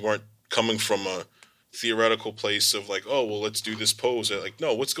lives. We weren't coming from a theoretical place of like, oh, well, let's do this pose. They're like,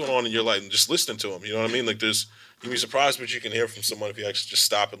 no, what's going on in your life? And just listening to them. You know what I mean? Like you'd be surprised what you can hear from someone if you actually just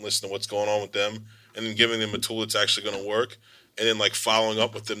stop and listen to what's going on with them, and then giving them a tool that's actually going to work. And then like following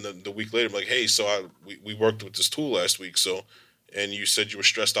up with them the week later, like, hey, so we worked with this tool last week. And you said you were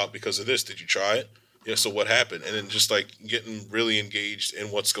stressed out because of this. Did you try it? Yeah, so what happened? And then just like getting really engaged in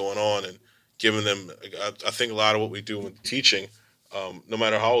what's going on and giving them, I think a lot of what we do with teaching, no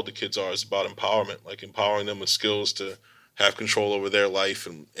matter how old the kids are, is about empowerment, like empowering them with skills to have control over their life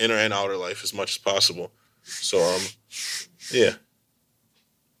and inner and outer life as much as possible. So, yeah.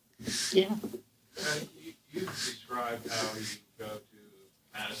 Yeah. You described how you go to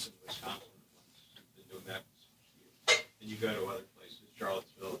Madison, Wisconsin, and doing that. And you go to other places,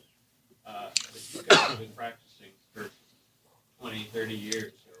 Charlottesville. But you guys have been practicing for 20, 30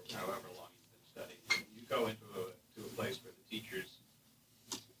 years, or however long you've been studying. You go into a place where the teachers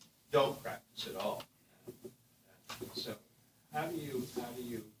don't practice at all. So how do you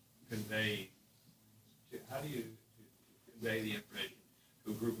convey the information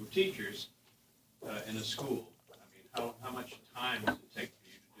to a group of teachers in a school? I mean, how much time does it take for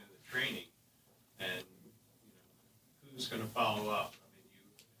you to do the training? And who's going to follow up?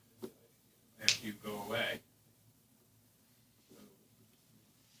 I mean, after you go away,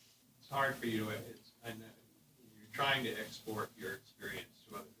 it's hard for you. I know you're trying to export your experience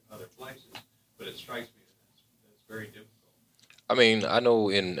to other places, but it strikes me that that's very difficult. I mean, I know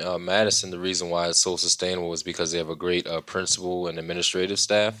in Madison, the reason why it's so sustainable is because they have a great principal and administrative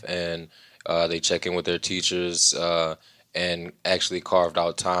staff, and they check in with their teachers and actually carved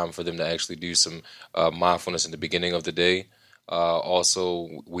out time for them to actually do some mindfulness in the beginning of the day.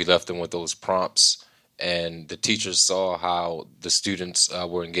 Also, we left them with those prompts, and the teachers saw how the students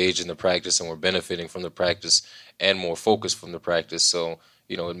were engaged in the practice and were benefiting from the practice and more focused from the practice. So,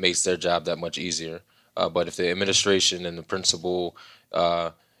 it makes their job that much easier. But if the administration and the principal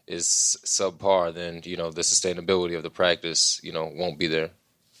is subpar, then, the sustainability of the practice, won't be there.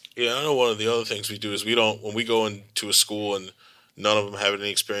 Yeah, I know one of the other things we do is when we go into a school and none of them have any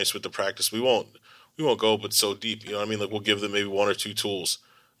experience with the practice, we won't go but so deep. You know what I mean? Like, we'll give them maybe one or two tools.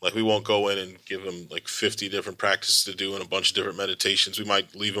 Like, we won't go in and give them like 50 different practices to do and a bunch of different meditations. We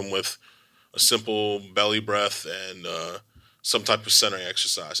might leave them with a simple belly breath and some type of centering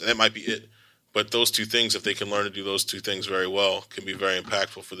exercise. And that might be it. But those two things, if they can learn to do those two things very well, can be very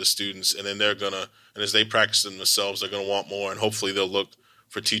impactful for the students. And then and as they practice them themselves, they're going to want more. And hopefully they'll look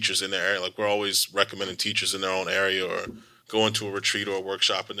for teachers in their area. Like, we're always recommending teachers in their own area or going to a retreat or a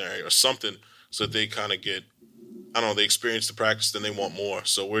workshop in their area or something so that they kind of get, they experience the practice, then they want more.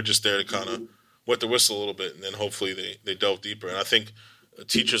 So we're just there to kind of wet the whistle a little bit, and then hopefully they delve deeper. And I think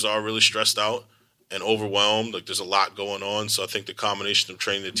teachers are really stressed out and overwhelmed. Like, there's a lot going on. So I think the combination of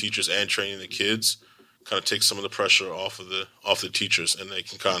training the teachers and training the kids kind of takes some of the pressure off the teachers, and they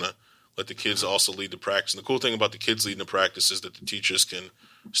can kind of let the kids also lead the practice. And the cool thing about the kids leading the practice is that the teachers can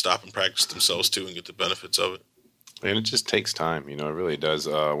stop and practice themselves too and get the benefits of it. And it just takes time, it really does.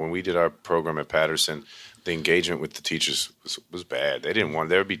 When we did our program at Patterson, the engagement with the teachers was bad. They didn't want.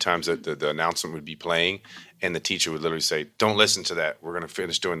 There would be times that the announcement would be playing, and the teacher would literally say, "Don't listen to that. We're going to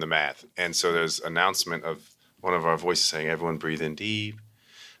finish doing the math." And so there's an announcement of one of our voices saying, "Everyone breathe in deep,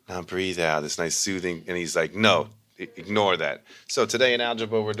 now breathe out." This nice soothing, and he's like, "No, ignore that." So today in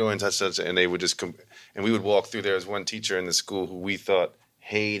algebra we're doing such, and they would just and we would walk through. There was one teacher in the school who we thought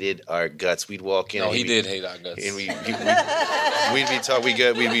hated our guts. We'd walk in. No, he did hate our guts. And we'd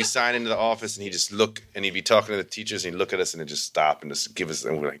be signing to the office, and he'd just look, and he'd be talking to the teachers, and he'd look at us, and he'd just stop and just give us,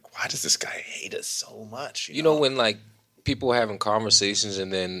 and we're like, why does this guy hate us so much? You know when like people are having conversations,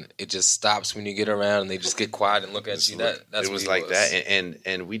 and then it just stops when you get around, and they just get quiet and look at you. That's it was like that,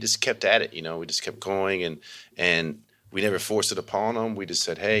 and we just kept at it. We just kept going, and we never forced it upon them. We just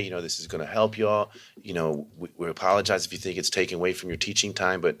said, hey, this is going to help y'all. We apologize if you think it's taken away from your teaching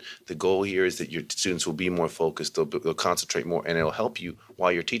time, but the goal here is that your students will be more focused. They'll concentrate more, and it'll help you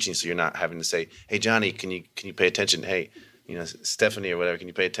while you're teaching. So you're not having to say, hey, Johnny, can you pay attention? Hey, Stephanie or whatever, can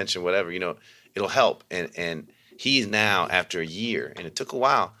you pay attention? Whatever, it'll help. And he's now, after a year, and it took a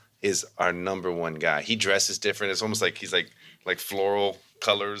while, is our number one guy. He dresses different. It's almost like he's like floral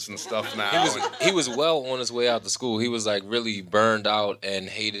colors and stuff now. He was well on his way out to school. He was like really burned out and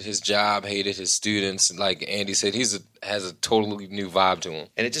hated his job, hated his students. Like Andy said, has a totally new vibe to him.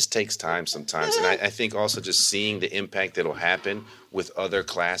 And it just takes time sometimes. And I think also just seeing the impact that'll happen with other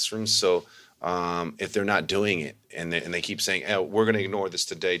classrooms. So if they're not doing it and they keep saying, oh, we're going to ignore this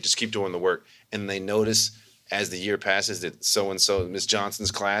today, just keep doing the work. And they notice as the year passes that so-and-so, Miss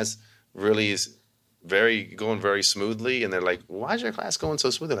Johnson's class really is going very smoothly, and they're like, why is your class going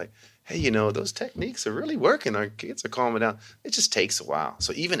so smooth? They're like, hey, those techniques are really working. Our kids are calming down. It just takes a while.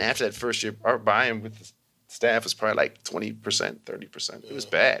 So even after that first year, our buy-in with the staff was probably like 20%, 30%. It was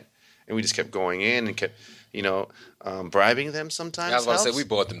bad. And we just kept going in and kept, bribing them sometimes. I was about to say, we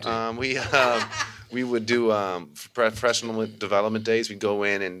bought them too. We would do professional development days. We'd go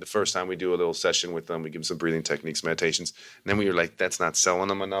in, and the first time we do a little session with them, we give them some breathing techniques, meditations. And then we were like, that's not selling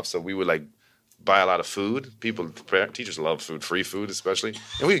them enough. So we would buy a lot of food. Teachers love food, free food especially.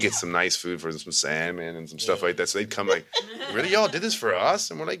 And we would get some nice food for them, some salmon and some stuff like that. So they'd come like, really, y'all did this for us?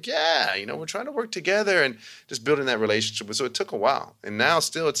 And we're like, yeah, we're trying to work together and just building that relationship. So it took a while. And now it's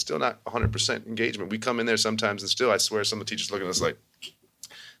still not 100% engagement. We come in there sometimes and still, I swear, some of the teachers look at us like,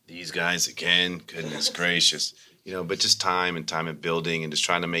 these guys again, goodness gracious. But just time and building and just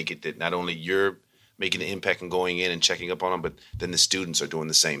trying to make it that not only you're making an impact and going in and checking up on them, but then the students are doing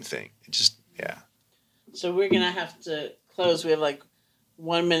the same thing. It just, yeah. So we're going to have to close. We have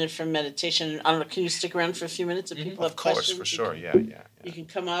 1 minute for meditation. I don't know, can you stick around for a few minutes if people have questions? Of course, for sure, yeah. You can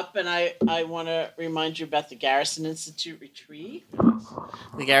come up, and I want to remind you about the Garrison Institute retreat.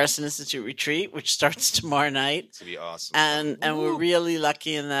 The Garrison Institute retreat, which starts tomorrow night. It's going to be awesome. And we're really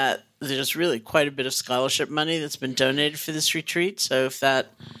lucky in that there's really quite a bit of scholarship money that's been donated for this retreat. So if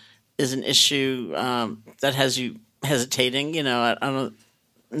that is an issue that has you hesitating, I don't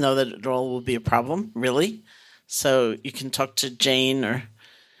know that it all will be a problem, really. So you can talk to Jane or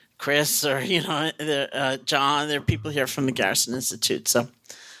Chris or, John. There are people here from the Garrison Institute. So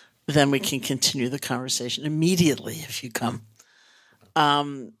then we can continue the conversation immediately if you come.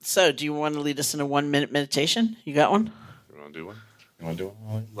 So do you want to lead us in a 1-minute meditation? You got one? You want to do one? You want to do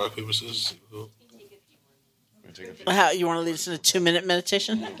one? Rock, paper, scissors. How, you want to lead us in a 2-minute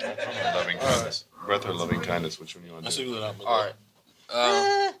meditation? Loving kindness. Breath or loving kindness? Which one you want to do? All right.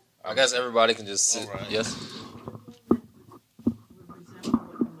 I guess everybody can just sit. Right. Yes.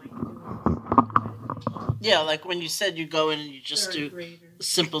 Yeah, like when you said you go in and you just do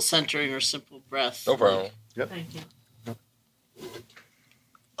simple centering or simple breath. No problem. Yep. Thank you.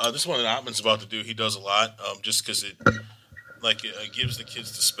 This one that Ottman's about to do, he does a lot, just because it gives the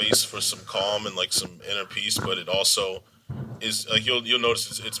kids the space for some calm and like some inner peace, but it also is like you'll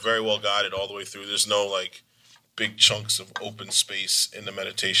notice it's very well guided all the way through. There's no like big chunks of open space in the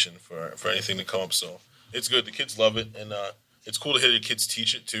meditation for anything to come up. So it's good. The kids love it, and it's cool to hear the kids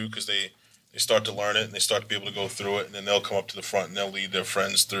teach it too, because they start to learn it and they start to be able to go through it, and then they'll come up to the front and they'll lead their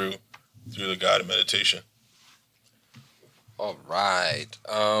friends through the guided meditation. All right.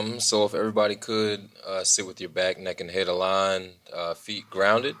 So if everybody could sit with your back, neck, and head aligned, feet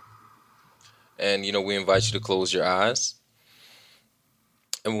grounded. And, we invite you to close your eyes.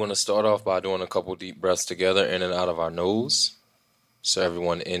 And we're going to start off by doing a couple deep breaths together in and out of our nose. So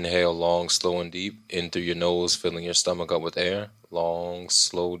everyone inhale long, slow, and deep. In through your nose, filling your stomach up with air. Long,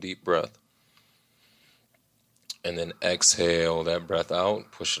 slow, deep breath. And then exhale that breath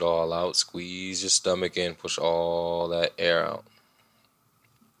out. Push it all out. Squeeze your stomach in. Push all that air out.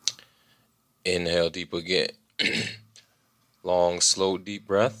 Inhale deep again. Long, slow, deep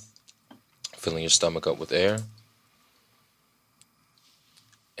breath. Filling your stomach up with air.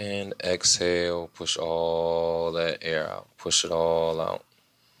 And exhale. Push all that air out. Push it all out.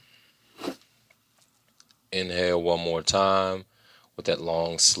 Inhale one more time with that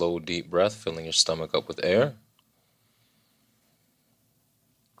long, slow, deep breath. Filling your stomach up with air.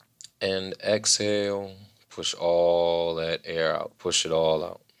 And exhale, push all that air out, push it all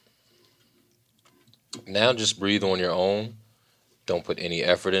out. Now just breathe on your own. Don't put any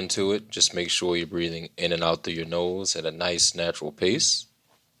effort into it. Just make sure you're breathing in and out through your nose at a nice, natural pace.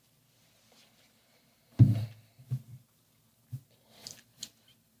 And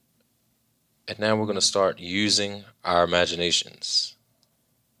now we're going to start using our imaginations.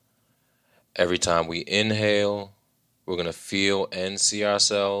 Every time we inhale, we're going to feel and see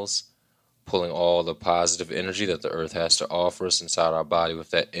ourselves pulling all the positive energy that the earth has to offer us inside our body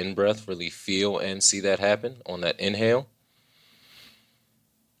with that in-breath. Really feel and see that happen on that inhale.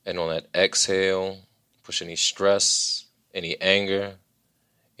 And on that exhale, push any stress, any anger,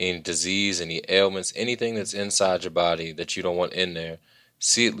 any disease, any ailments, anything that's inside your body that you don't want in there,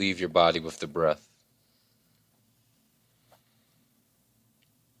 see it leave your body with the breath.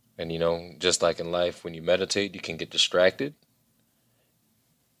 And just like in life, when you meditate, you can get distracted.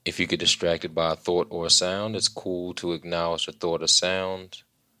 If you get distracted by a thought or a sound, it's cool to acknowledge a thought or sound.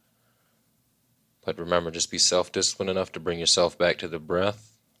 But remember, just be self-disciplined enough to bring yourself back to the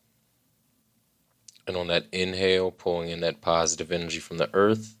breath. And on that inhale, pulling in that positive energy from the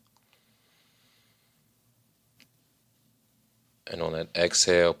earth. And on that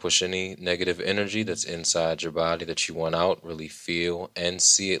exhale, push any negative energy that's inside your body that you want out. Really feel and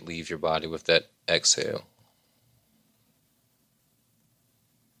see it leave your body with that exhale.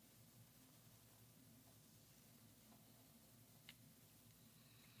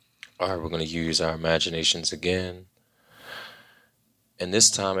 All right, we're going to use our imaginations again. And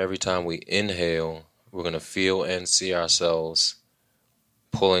this time, every time we inhale, we're going to feel and see ourselves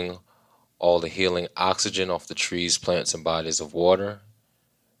pulling all the healing oxygen off the trees, plants, and bodies of water.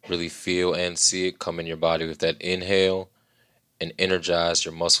 Really feel and see it come in your body with that inhale and energize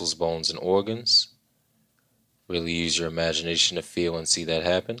your muscles, bones, and organs. Really use your imagination to feel and see that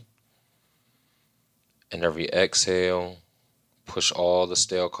happen. And every exhale, push all the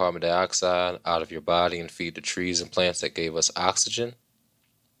stale carbon dioxide out of your body and feed the trees and plants that gave us oxygen.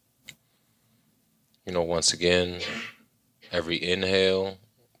 Once again, every inhale,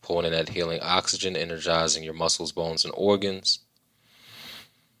 pulling in that healing oxygen, energizing your muscles, bones, and organs.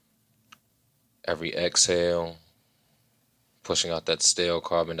 Every exhale, pushing out that stale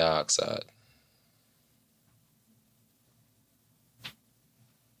carbon dioxide.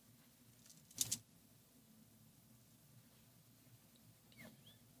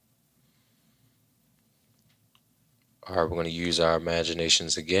 All right, we're going to use our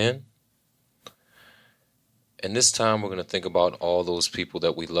imaginations again. And this time we're going to think about all those people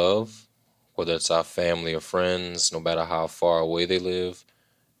that we love, whether it's our family or friends, no matter how far away they live,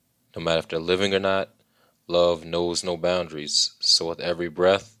 no matter if they're living or not. Love knows no boundaries. So with every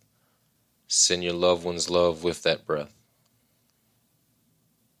breath, Send your loved ones love with that breath.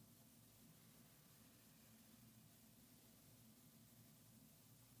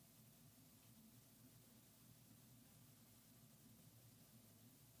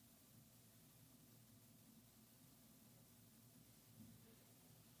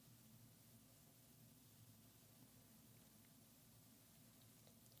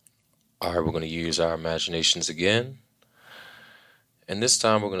 All right, we're going to use our imaginations again. And this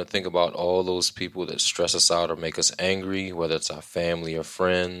time we're going to think about all those people that stress us out or make us angry, whether it's our family or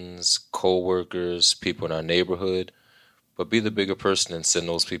friends, co-workers, people in our neighborhood. But be the bigger person and send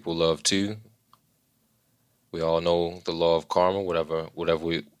those people love too. We all know the law of karma. Whatever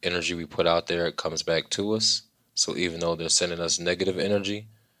energy we put out there, it comes back to us. So even though they're sending us negative energy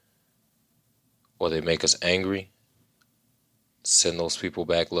or they make us angry, send those people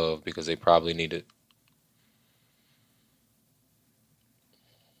back love because they probably need it.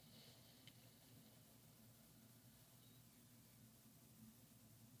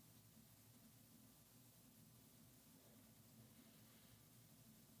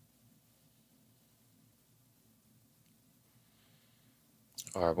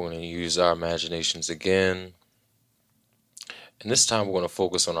 All right, we're going to use our imaginations again. And this time we're going to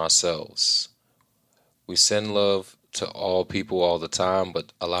focus on ourselves. We send love to all people all the time,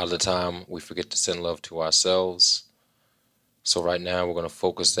 but a lot of the time we forget to send love to ourselves. So right now we're going to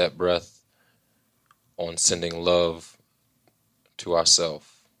focus that breath on sending love to ourselves.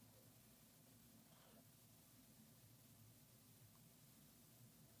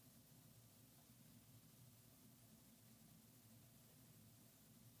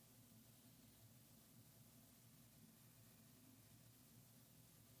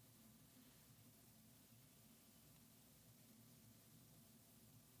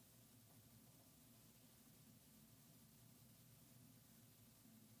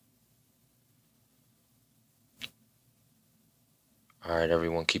 All right,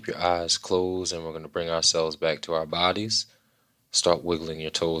 everyone, keep your eyes closed, and we're going to bring ourselves back to our bodies. Start wiggling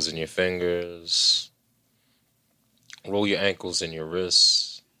your toes and your fingers. Roll your ankles and your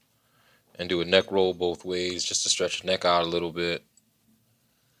wrists. And do a neck roll both ways just to stretch your neck out a little bit.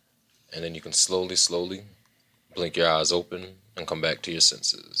 And then you can slowly blink your eyes open and come back to your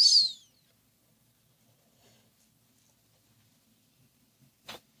senses.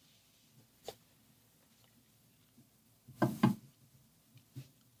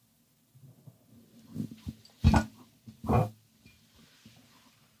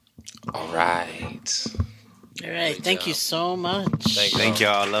 All right. All right. Thank you so much. Thank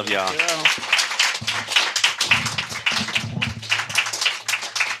y'all. Love y'all.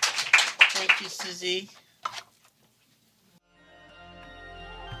 Thank you, Susie.